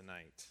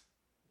tonight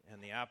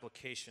and the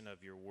application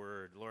of your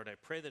word. Lord, I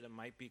pray that it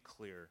might be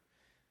clear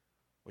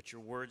what your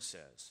word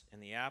says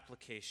and the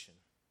application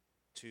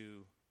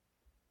to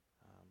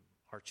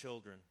our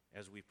children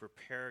as we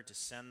prepare to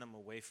send them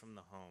away from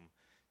the home,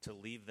 to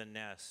leave the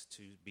nest,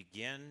 to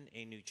begin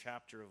a new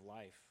chapter of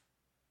life.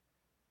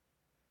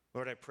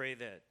 Lord, I pray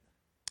that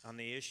on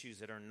the issues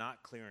that are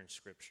not clear in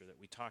Scripture that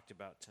we talked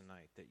about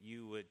tonight, that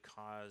you would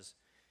cause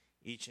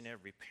each and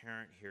every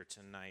parent here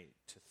tonight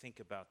to think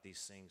about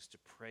these things, to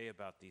pray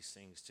about these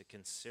things, to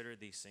consider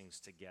these things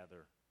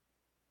together,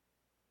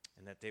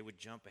 and that they would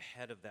jump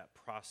ahead of that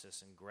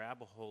process and grab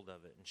a hold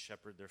of it and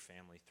shepherd their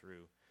family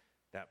through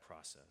that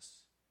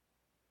process.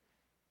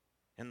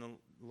 And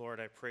Lord,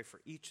 I pray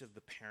for each of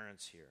the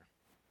parents here,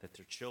 that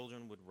their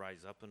children would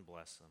rise up and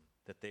bless them,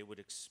 that they would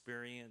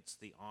experience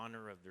the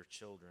honor of their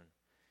children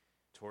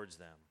towards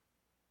them.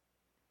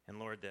 And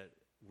Lord, that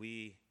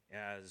we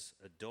as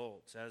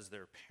adults, as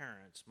their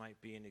parents, might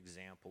be an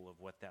example of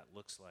what that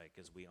looks like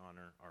as we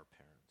honor our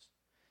parents.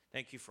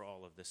 Thank you for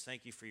all of this.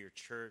 Thank you for your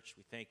church.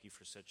 We thank you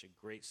for such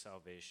a great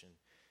salvation.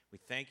 We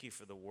thank you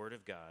for the Word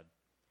of God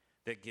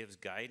that gives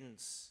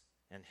guidance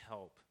and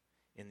help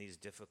in these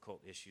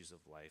difficult issues of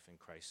life. In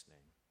Christ's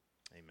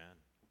name, amen.